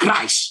follow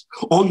Christ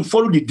or you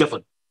follow the devil.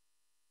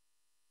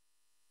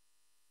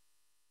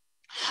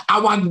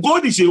 Our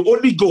God is a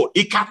holy God.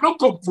 He cannot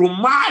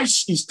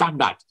compromise his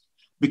standard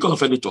because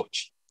of any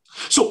church.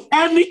 So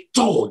any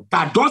church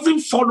that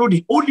doesn't follow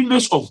the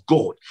holiness of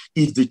God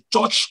is the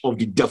church of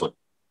the devil.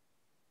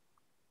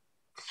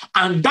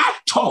 And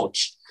that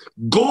church,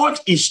 God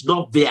is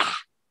not there.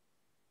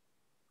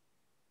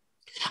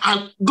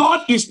 And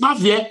God is not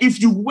there. If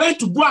you were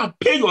to go and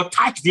pay your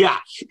tithe there,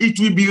 it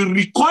will be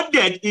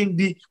recorded in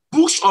the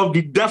books of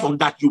the devil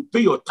that you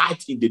pay your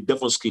tithe in the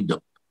devil's kingdom.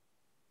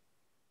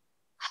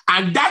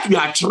 And that will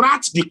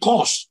attract the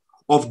cause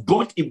of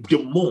God in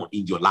the more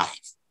in your life.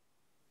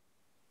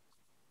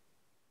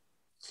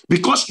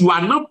 Because you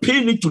are not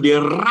paying it to the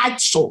right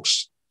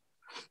source,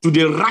 to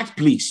the right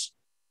place.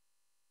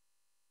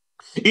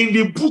 In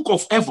the book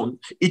of heaven,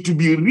 it will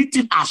be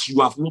written as you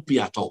have not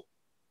paid at all.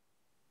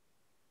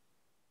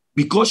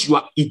 Because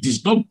it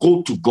does not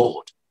go to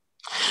God.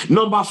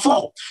 Number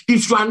 4,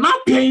 if you are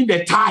not paying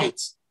the tithe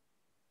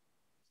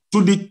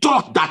to the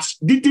thought that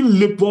didn't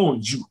labor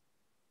on you,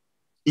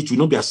 it will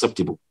not be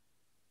acceptable.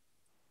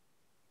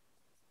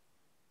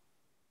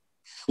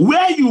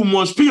 Where you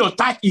must pay your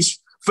tithe is,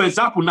 for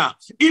example, now,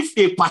 if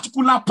a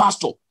particular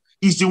pastor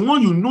is the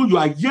one you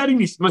are hearing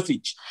his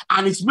message,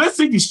 and his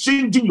message is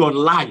changing your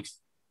life,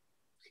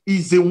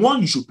 is the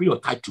one you should pay your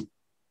tithe to.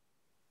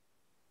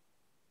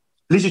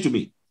 Listen to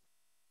me.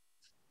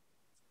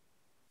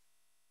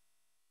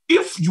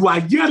 If you are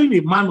hearing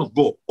a man of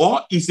God,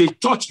 or it's a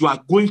church you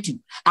are going to,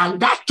 and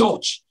that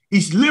church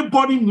is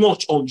laboring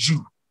much on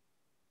you,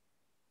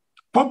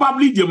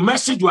 probably the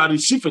message you are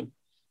receiving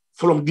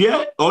from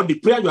there, or the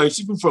prayer you are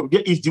receiving from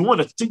there, is the one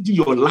that's changing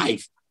your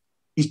life.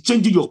 It's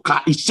changing your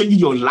car. It's changing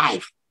your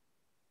life.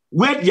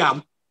 Where they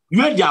are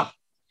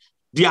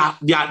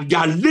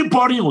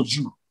laboring on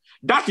you.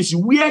 That is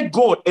where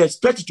God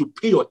expects you to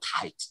pay your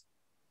tithe.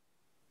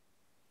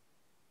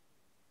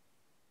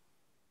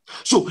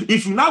 So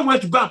if you now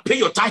want to go and pay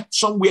your tithe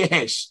somewhere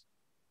else,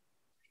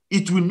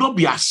 it will not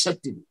be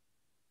accepted.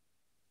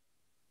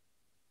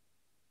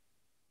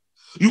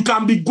 You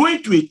can be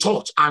going to a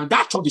church and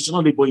that church is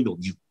not laboring on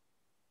you.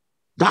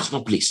 That's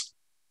no place.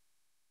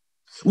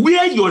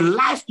 Where your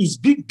life is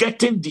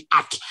getting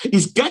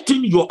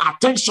your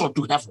attention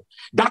to heaven.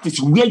 That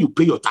is where you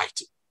pay your tithe.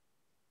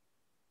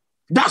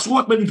 That's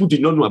what many people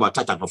did not know about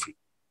tithe and offering.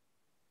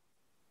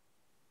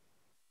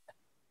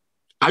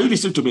 Are you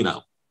listening to me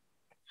now?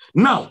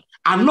 Now,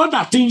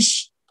 another thing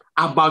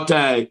about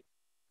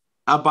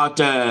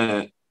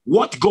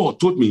what God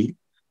told me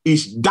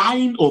is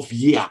dying of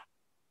ear.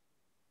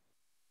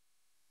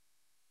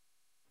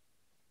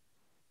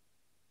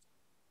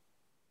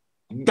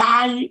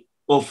 Die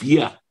of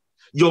ear.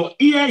 Your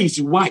ear is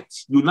white,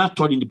 you're not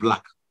turning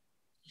black.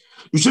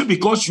 You say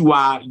because you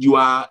are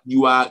not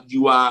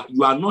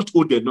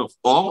old enough,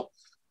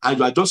 and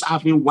you are just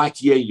having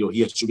white ear in your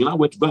ear. So you now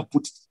want to go and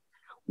put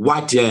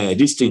white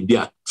this thing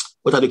there.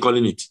 What are they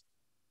calling it?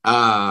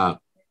 Dye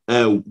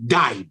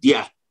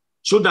there,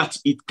 so that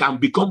it can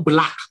become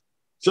black.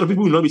 So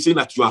people will not be saying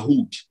that you are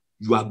old.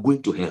 You are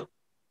going to hell.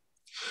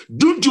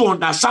 Don't you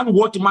understand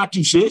what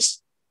Matthew says?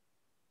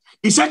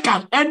 He said,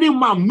 can any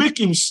man make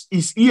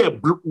his ear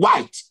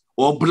white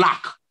or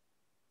black?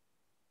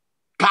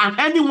 Can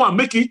anyone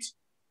make it?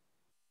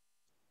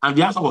 And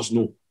the answer was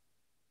no.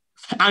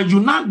 And you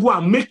now go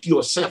and make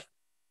yourself,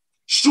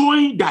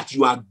 showing that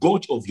you are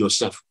God of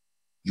yourself.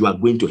 You are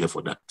going to hell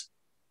for that.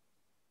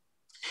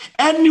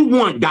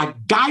 Anyone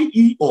that die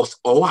or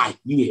I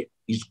here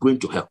is going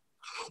to hell.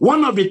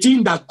 One of the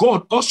things that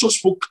God also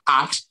spoke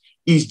at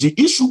is the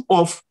issue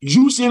of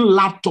using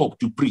laptop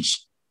to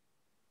preach.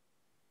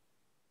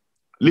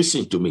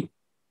 Listen to me.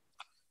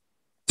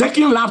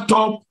 Taking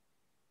laptop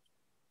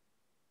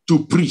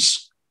to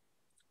preach.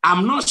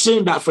 I'm not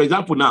saying that, for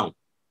example, now,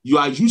 you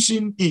are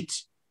using it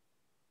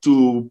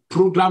to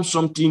program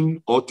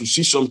something or to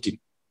see something.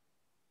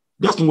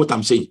 That's not what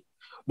I'm saying.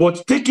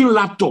 But taking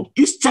laptop,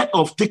 instead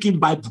of taking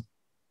Bible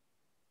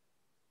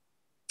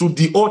to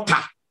the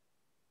altar,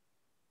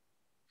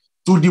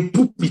 to the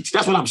pulpit,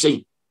 that's what I'm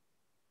saying.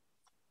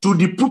 To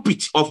the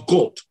pulpit of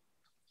God.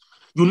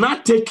 You now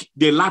take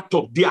the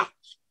laptop there,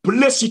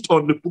 place it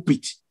on the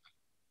pulpit,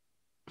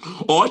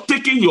 or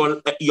taking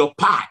your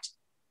pad,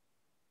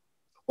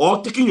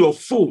 or taking your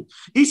phone,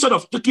 instead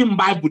of taking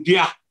Bible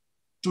there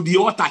to the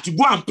altar to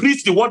go and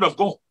preach the word of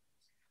God.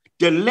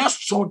 The last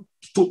short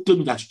told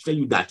me that to tell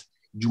you that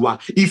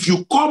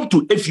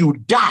if you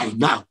die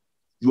now,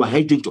 you are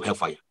heading to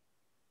hellfire.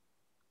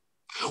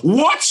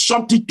 What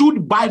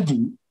substitute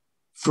Bible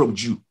from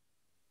you?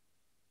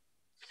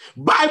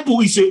 Bible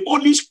is a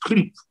holy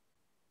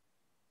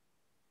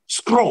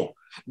scroll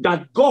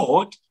that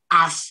God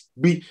has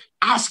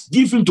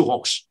given to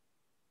us.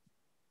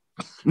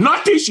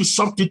 Nothing should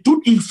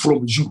substitute it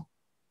from you.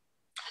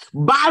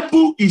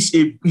 Bible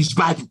is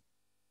Bible.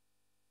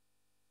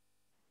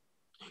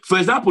 For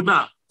example,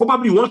 now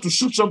probably you want to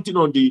shoot something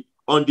on the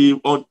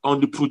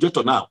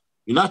projector now.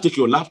 You now take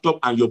your laptop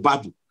and your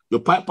Bible. You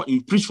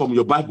preach from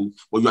your Bible,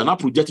 but you are not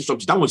projecting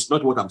something. That was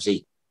not what I'm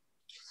saying.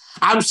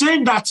 I'm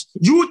saying that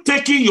you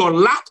taking your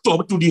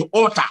laptop to the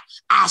altar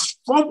as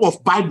form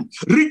of Bible,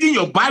 reading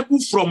your Bible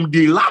from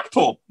the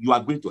laptop, you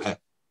are going to hell.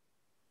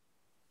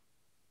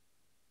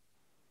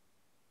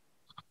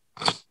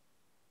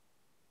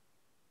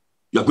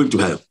 You are going to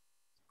hell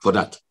for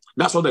that.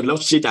 That's what the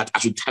Lord said that I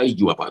should tell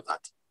you about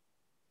that.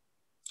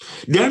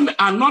 Then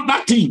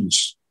another thing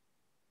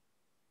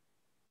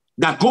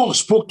that God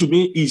spoke to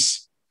me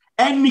is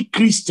any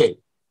Christian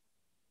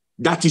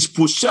that is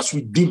possessed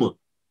with demon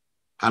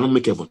cannot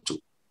make heaven too.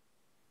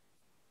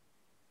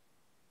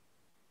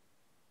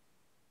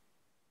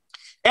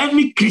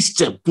 Any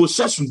Christian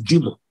possessed with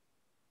demon.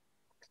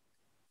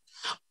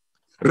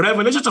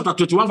 Revelation chapter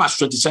 21 verse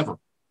 27.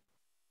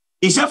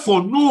 He said,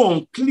 for no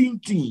unclean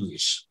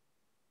things,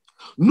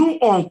 no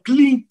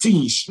unclean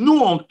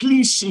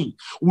sin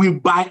will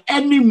by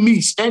any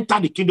means enter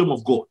the kingdom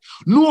of God.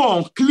 No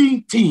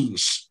unclean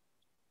things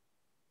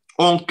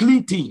will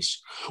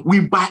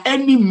by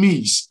any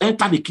means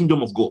enter the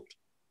kingdom of God.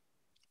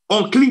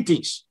 Unclean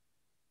things.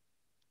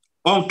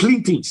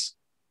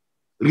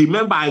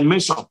 Remember I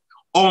mentioned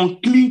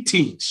unclean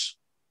things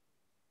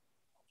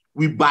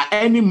will by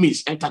any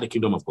means enter the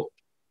kingdom of God.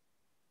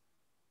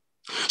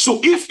 So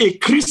if a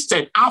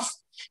Christian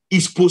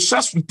is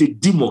possessed with a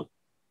demon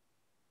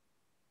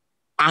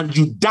and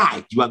you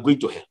die, you are going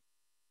to hell.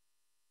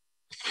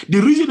 The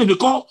reason is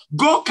because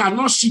God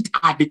cannot sit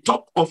at the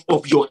top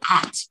of your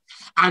heart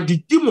and the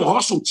demon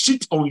also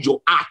sit on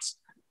your heart.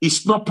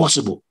 It's not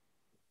possible.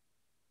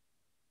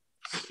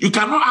 You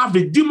cannot have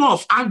the demon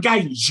of anger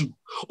in you,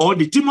 or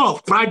the demon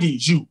of pride in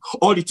you,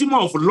 or the demon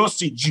of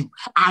lust in you,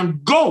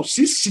 and God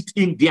sit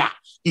in there.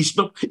 It's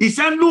not. It's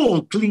no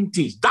unclean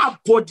things. That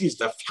body is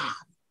the fire.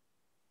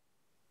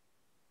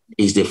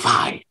 Is the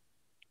fire.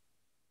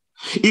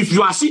 If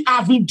you are still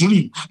having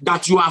dream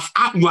that you are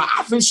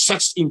having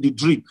sex in the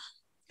dream,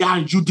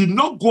 and you did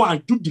not go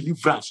and do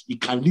deliverance,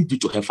 it can lead you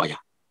to hellfire.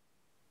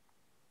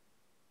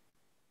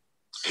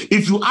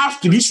 If you have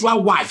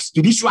spiritual wives,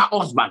 spiritual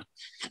husband,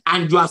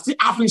 and you are still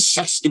having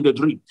sex in the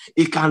dream,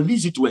 it can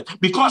lead you to it,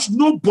 because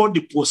nobody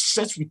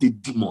possessed with a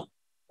demon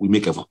will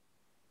make heaven.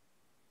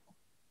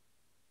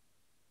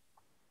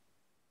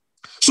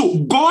 So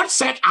God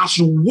said, as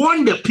you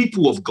warn the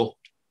people of God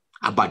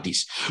about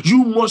this,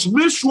 you must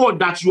make sure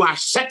that you are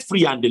set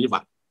free and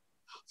delivered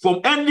from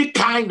any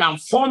kind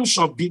and forms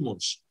of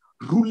demons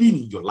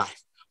ruling in your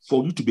life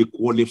for you to be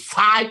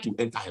qualified to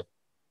enter heaven.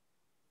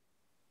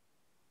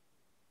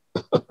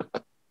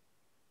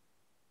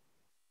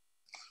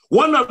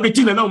 One of the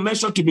things that now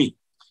mentioned to me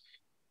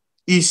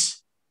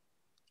is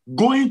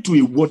going to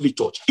a worldly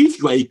church. If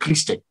you are a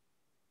Christian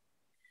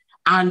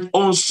and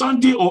on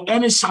Sunday or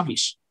any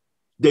service,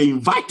 they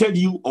invited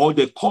you or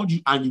they called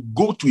you and you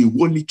go to a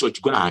worldly church,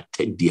 you're going to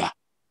attend there.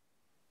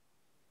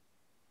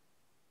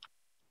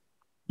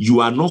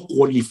 You are not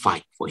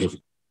qualified for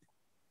heaven.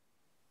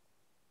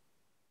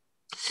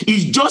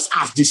 It's just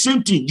as the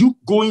same thing, you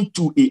going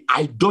to an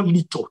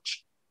idolatry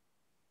church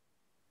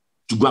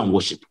to go and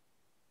worship.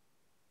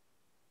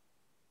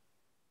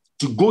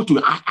 To go to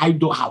an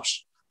idol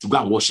house to go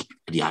and worship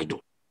the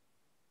idol.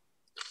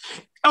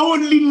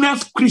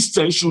 Holiness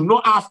Christians should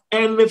not have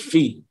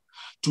anything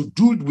to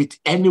do with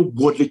any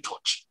worldly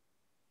church.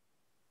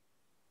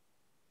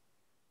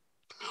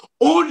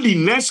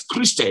 Holiness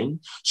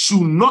Christian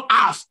should not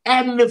have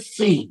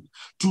anything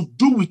to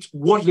do with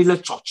worldly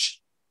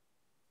church.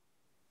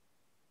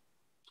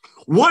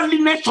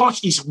 Worldliness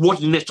church is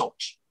worldliness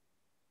church.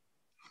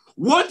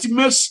 What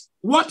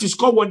is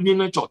called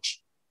worldliness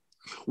church?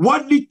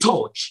 Worldly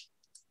church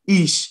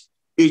is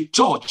a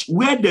church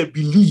where they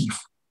believe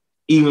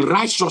in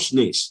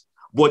righteousness,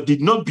 but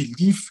did not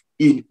believe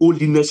in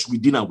holiness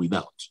within and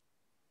without.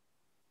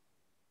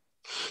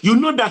 You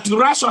know that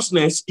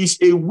righteousness is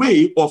a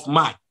way of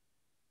man.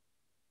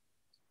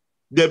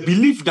 They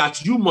believe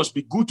that you must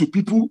be good to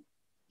people,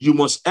 you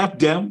must help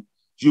them,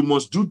 you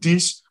must do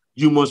this,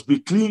 you must be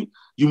clean,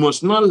 you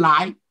must not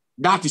lie.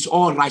 That is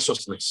all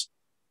righteousness.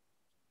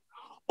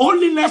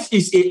 Holiness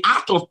is an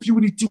act of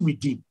purity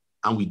within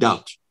and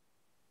without.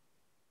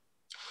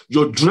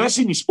 Your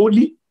dressing is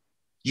holy.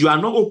 You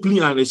are not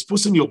opening and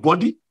exposing your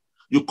body.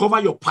 You cover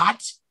your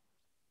parts.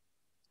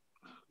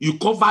 You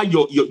cover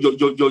your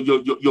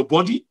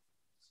body.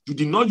 You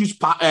did not use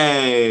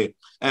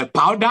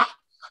powder.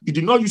 You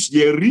did not use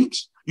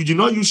earrings. You did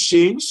not use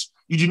chains.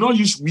 You did not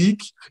use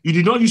wig. You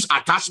did not use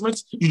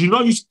attachments. You did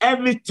not use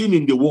everything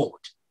in the world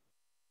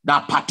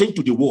that pertain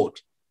to the world.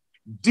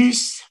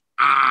 These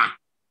are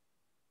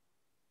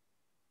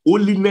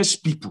holiness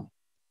people.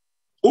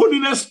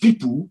 Holiness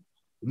people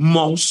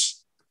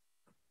must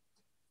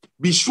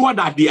be sure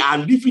that they are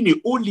living a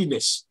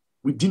holiness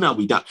within and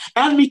without.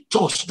 Any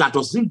church that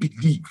doesn't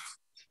believe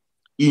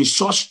in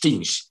such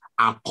things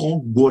are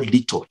called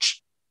worldly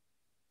church.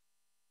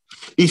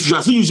 If you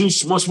are still using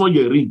small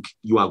earring,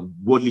 you are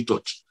worldly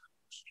church.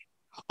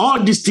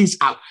 All these things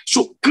are.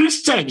 So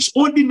Christians,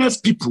 holiness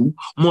people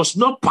must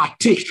not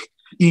partake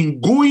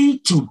in going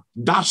to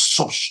that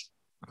source,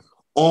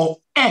 or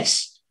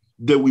else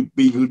they will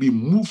be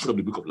removed from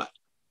the book of life.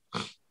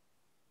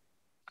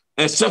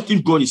 Except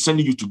if God is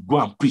sending you to go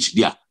and preach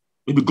there.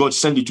 Maybe God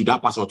send you to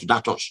that pastor or to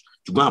that church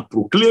to go and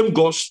proclaim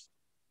God's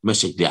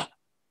message there.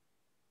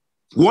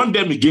 Warn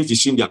them against the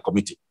sin they are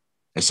committing.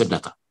 Except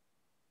that.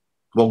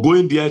 But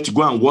going there to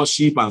go and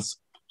worship, and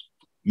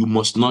you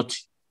must not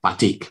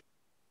partake.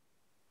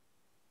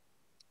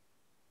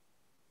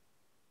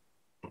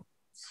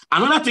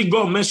 Another thing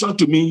God mentioned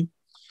to me,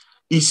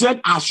 he said,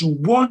 as you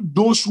want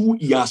those who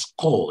he has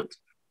called,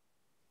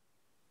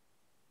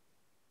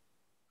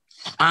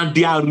 and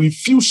they are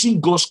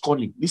refusing God's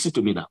calling. Listen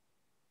to me now.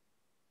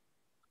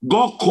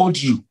 God called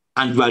you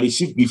and you are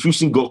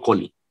refusing God's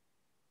calling.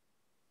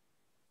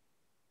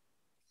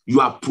 You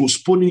are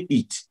postponing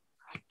it.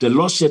 The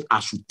Lord said, I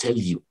should tell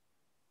you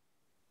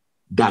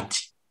that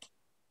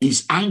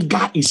his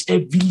anger is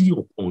heavily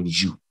on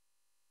you.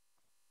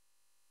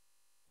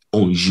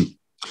 On you.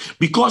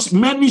 Because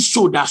many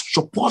souls that are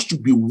supposed to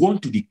be won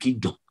to the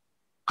kingdom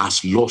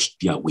has lost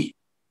their way,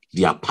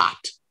 their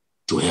path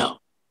to hell.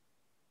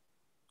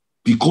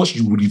 Because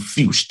you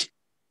refused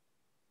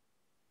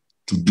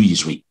to do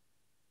his way.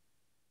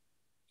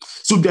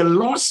 So the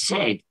Lord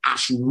said, I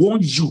should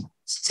warn you,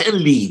 tell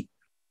me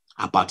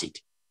about it.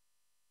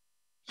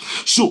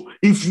 So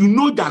if you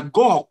know that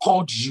God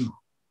called you,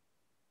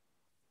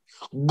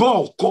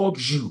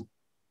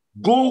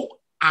 go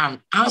and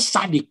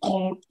answer the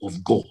call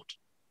of God.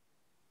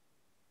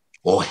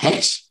 Or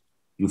else,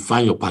 you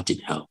find your part in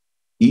hell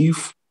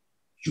if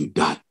you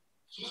die.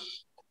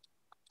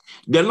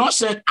 The Lord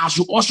said, I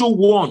should also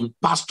warn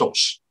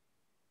pastors.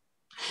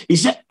 He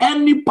said,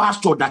 any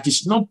pastor that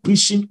is not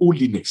preaching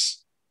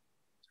holiness,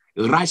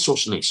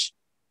 righteousness,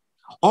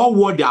 all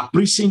what they are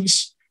preaching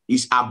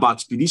is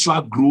about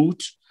spiritual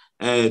growth,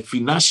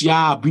 financial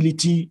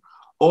ability,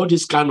 all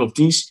these kind of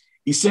things.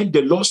 He said,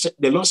 the Lord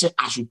said,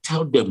 I should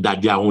tell them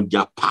that they are on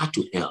their path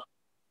to hell.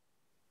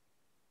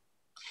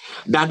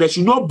 That they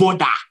should not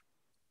bother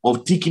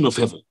of thinking of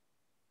heaven,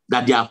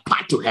 that they are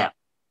path to hell.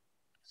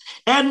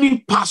 Any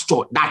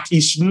pastor that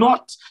is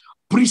not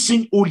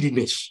preaching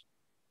holiness,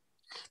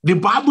 the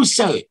Bible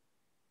said,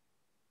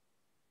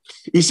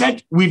 he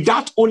said,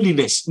 without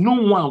holiness, no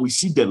one will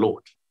see the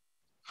Lord.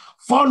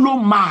 Follow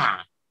man.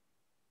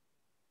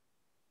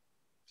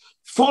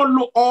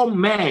 Follow all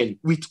men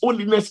with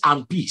holiness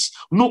and peace.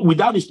 No,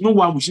 without this, no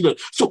one will see them.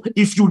 So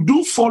if you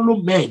do follow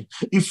men,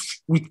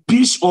 if with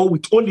peace or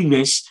with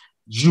holiness,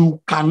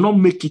 you cannot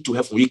make it to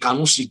heaven. You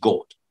cannot see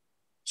God.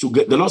 So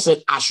the Lord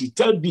said, I should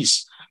tell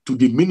this to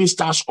the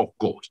ministers of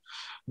God.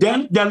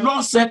 Then the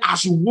Lord said, I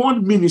should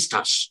warn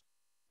ministers.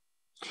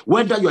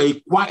 Whether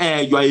you are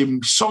a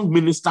song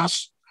minister,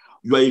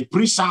 you are a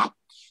preacher,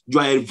 you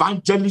are an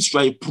evangelist, you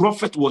are a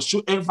prophet,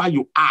 whatsoever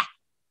you are.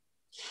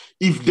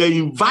 If they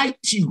invite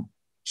you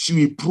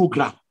to a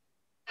program,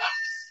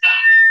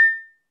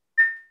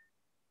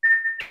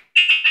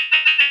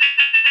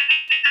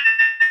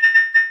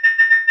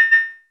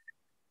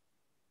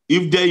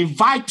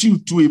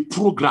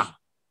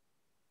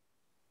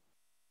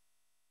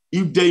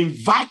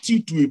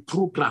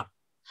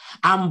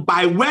 and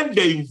by when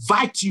they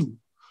invite you,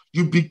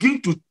 you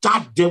begin to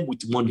charge them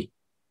with money.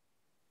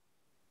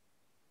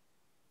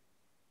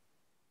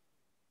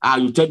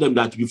 You tell them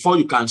that before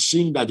you can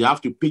sing, that they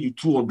have to pay you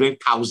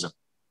 200,000,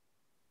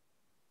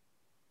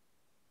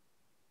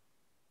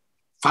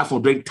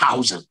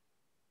 500,000,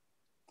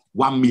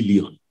 1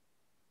 million,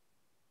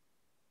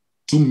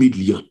 2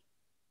 million.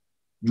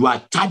 You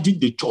are charging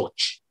the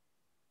church.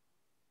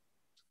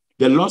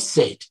 The Lord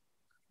said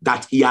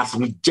that he has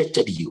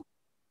rejected you.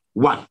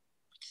 1.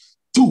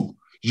 2,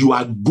 you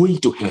are going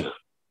to hell.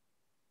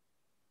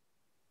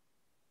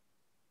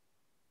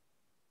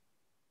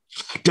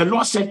 The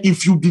Lord said,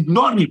 if you did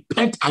not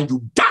repent and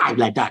you die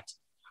like that,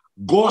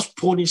 God's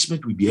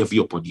punishment will be heavy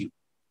upon you.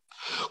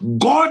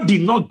 God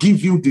did not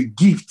give you the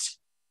gift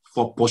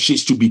for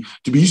purchase to be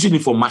using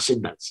it for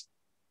merchandise,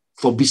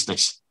 for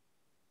business.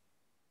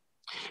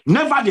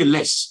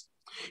 Nevertheless,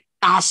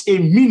 as a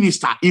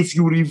minister, if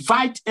you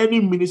invite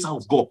any minister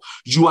of God,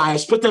 you are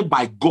expected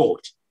by God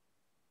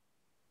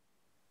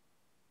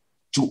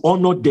to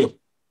honor them.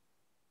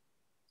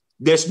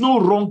 There's no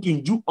wrong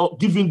in you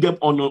giving them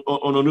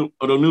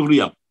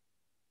honorarium.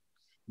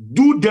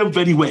 Do them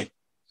very well.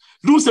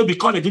 Do say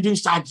because they didn't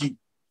charge you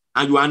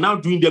and you are now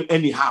doing them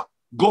anyhow,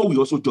 God will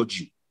also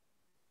judge you.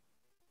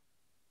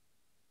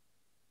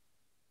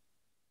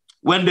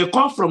 When they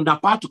come from the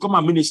part to come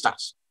and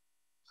ministers,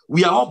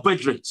 we are all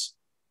brethren.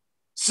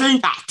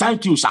 Saying,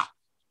 thank you, sir,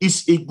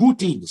 is a good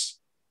thing.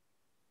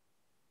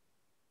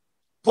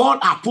 Paul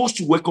opposed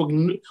to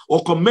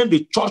commend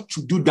the church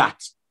to do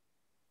that.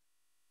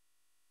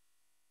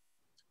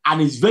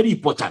 And it's very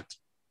important.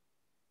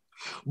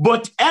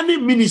 But any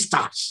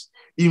ministers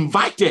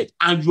invited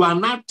and you are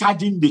not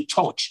charging the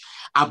church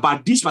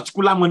about this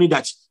particular money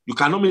that you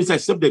cannot minister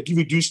except they give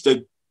you this,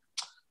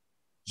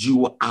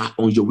 you are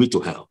on your way to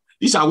hell.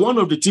 These are one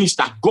of the things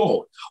that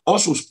God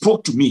also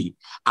spoke to me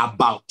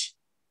about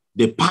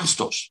the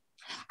pastors.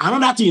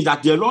 Another thing is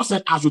that the Lord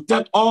said, I should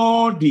tell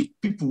all the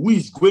people who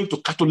is going to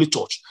Catholic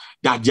Church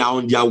that they are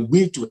on their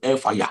way to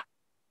hellfire.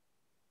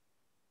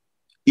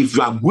 If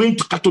you are going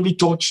to Catholic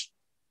Church,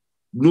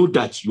 know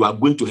that you are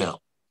going to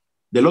hell.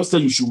 The Lord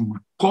said you should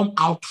come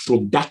out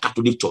from that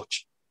Catholic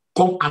Church.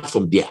 Come out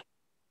from there.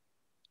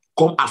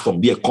 Come out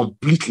from there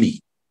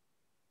completely.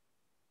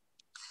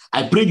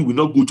 I pray you will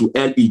not go to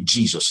hell in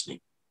Jesus' name.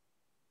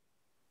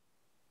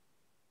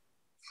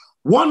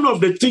 One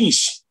of the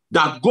things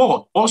that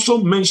God also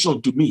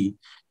mentioned to me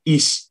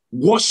is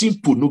watching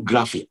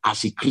pornography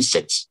as a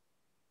Christian,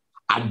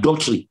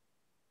 adultery,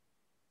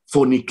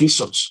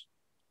 fornications,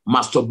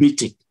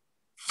 masturbating,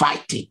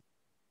 fighting.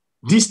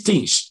 These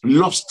things,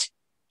 lust,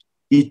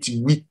 it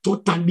will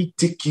totally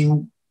take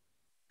you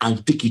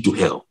and take you to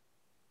hell.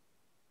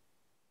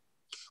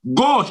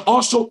 God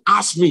also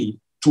asked me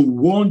to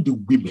warn the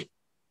women.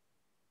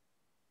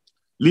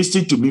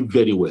 Listen to me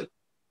very well.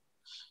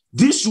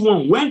 This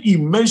one, when he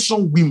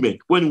mentioned women,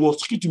 when he was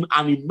speaking to me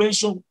and he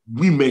mentioned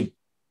women,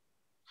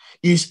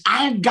 his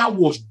anger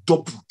was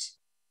doubled.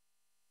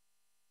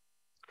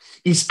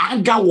 His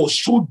anger was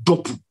so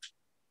doubled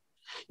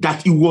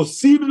that he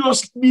was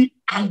seriously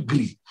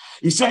angry.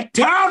 He said,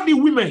 tell the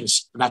women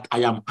that I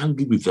am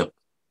angry with them.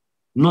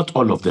 Not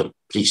all of them,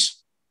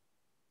 please.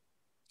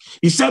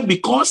 He said,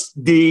 because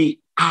they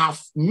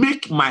I've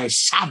make my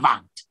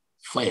servant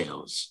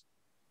fails.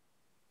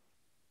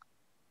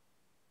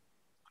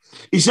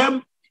 He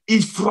said,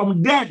 it's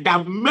from there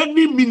that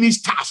many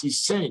ministers he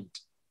sent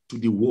to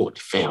the world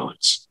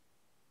fails.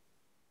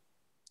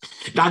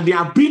 That they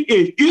have been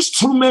an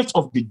instrument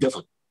of the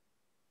devil.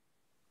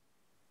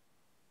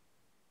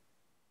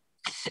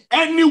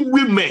 Any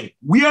women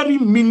wearing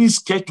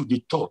miniskirt to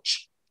the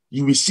church,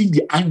 you will see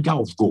the anger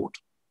of God.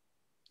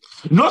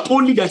 Not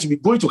only that you will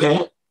be going to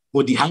hell,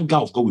 but the anger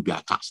of God will be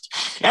attached.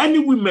 Any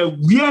women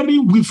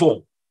wearing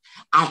weave-on,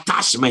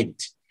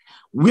 attachment,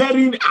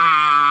 wearing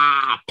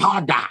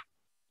powder,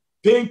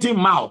 painting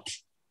mouth,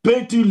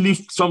 painting lip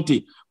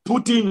something,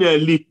 putting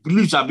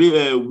lips,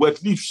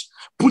 wet lips,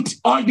 put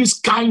all these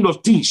kind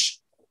of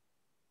things.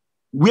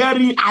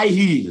 Wearing high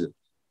heel,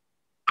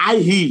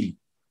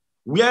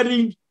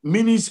 wearing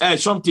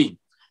something,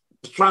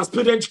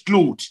 transparent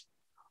clothes,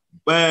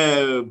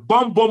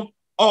 bum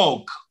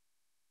hug.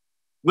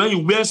 When you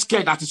wear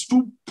skirt that is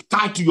too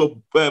tight to your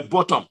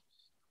bottom,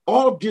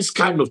 all this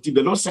kind of thing,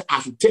 the Lord said, I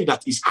should tell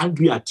that is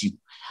angry at you,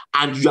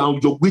 and you are on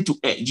your way to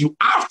hell. You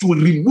have to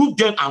remove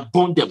them and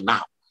burn them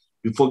now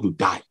before you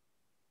die.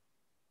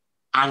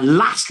 And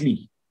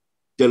lastly,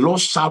 the Lord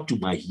shout to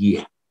my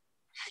ear.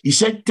 He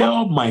said,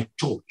 tell my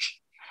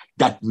church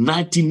that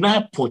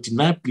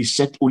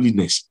 99.9%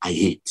 holiness I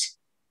hate.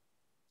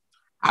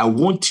 I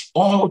want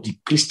all the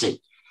Christians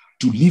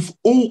to live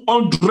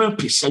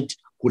 100%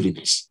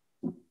 holiness.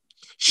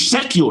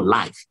 Check your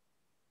life.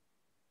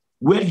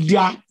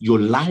 Whether your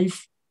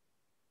life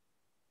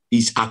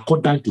is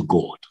according to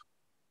God.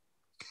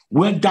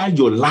 Whether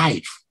your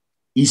life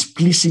is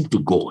pleasing to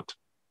God.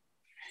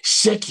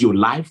 Check your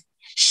life.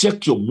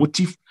 Check your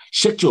motive.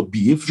 Check your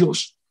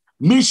behaviors.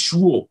 Make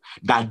sure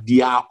that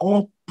they are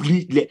all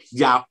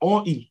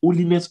in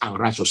holiness and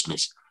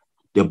righteousness.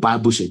 The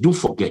Bible says, don't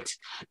forget,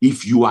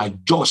 if you are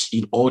just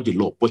in all the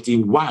law, but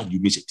in one you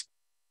miss it.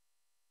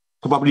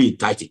 Probably in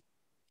tithing,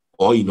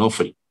 or in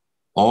offering,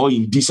 or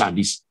in this and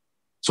this.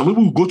 Some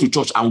people will go to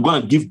church and go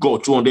and give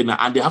God 200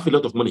 and they have a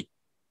lot of money.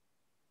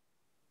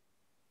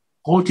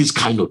 All these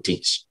kind of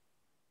things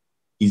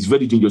is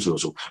very dangerous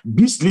also.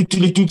 These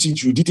little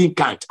things you didn't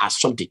count as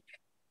something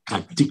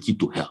can take you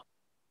to hell.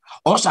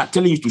 Also, I'm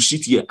telling you to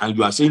sit here and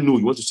you are saying, no,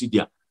 you want to sit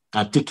there,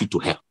 can take you to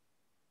hell.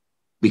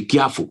 Be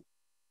careful.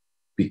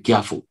 Be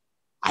careful.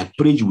 I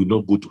pray you will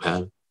not go to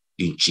hell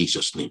in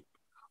Jesus' name.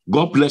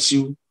 God bless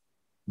you.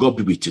 God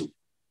be with you.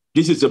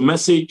 This is a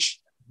message,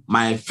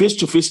 my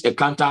face-to-face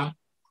encounter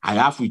I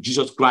have with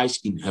Jesus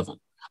Christ in heaven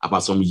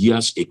about some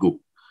years ago.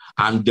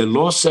 And the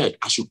Lord said,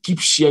 I should keep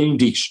sharing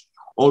this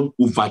all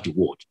over the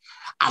world.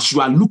 As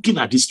you are looking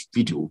at this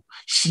video,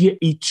 share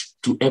it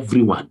to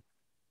everyone.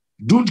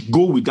 Don't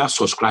go without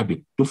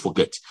subscribing. Don't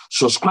forget.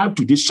 Subscribe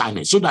to this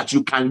channel so that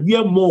you can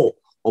hear more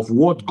of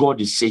what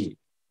God is saying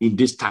in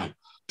this time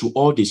to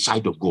all the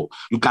side of God.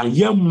 You can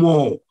hear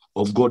more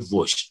of God's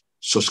voice.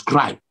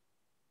 Subscribe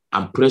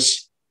and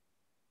press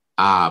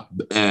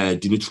the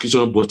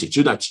notification button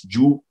so that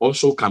you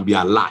also can be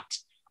alert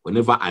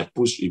whenever I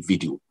post a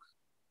video.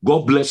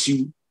 God bless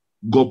you.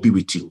 God be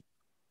with you.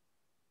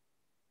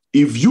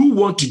 If you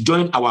want to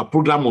join our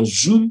program on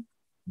Zoom,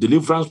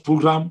 deliverance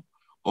program,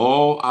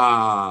 or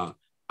our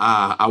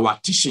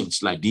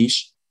teachings like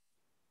this,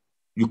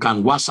 you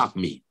can WhatsApp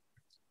me.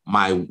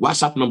 My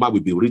WhatsApp number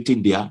will be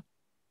written there.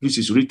 This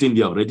is written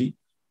there already.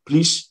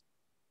 Please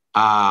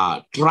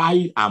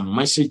try and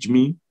message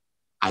me.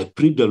 I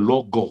pray the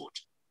Lord God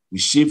will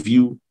save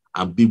you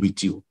and be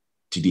with you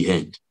to the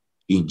end.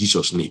 In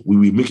Jesus' name. We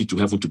will make it to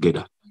heaven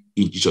together.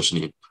 In Jesus'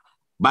 name.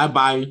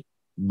 Bye-bye.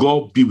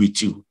 God be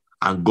with you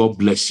and God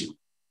bless you.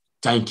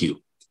 Thank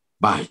you.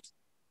 Bye.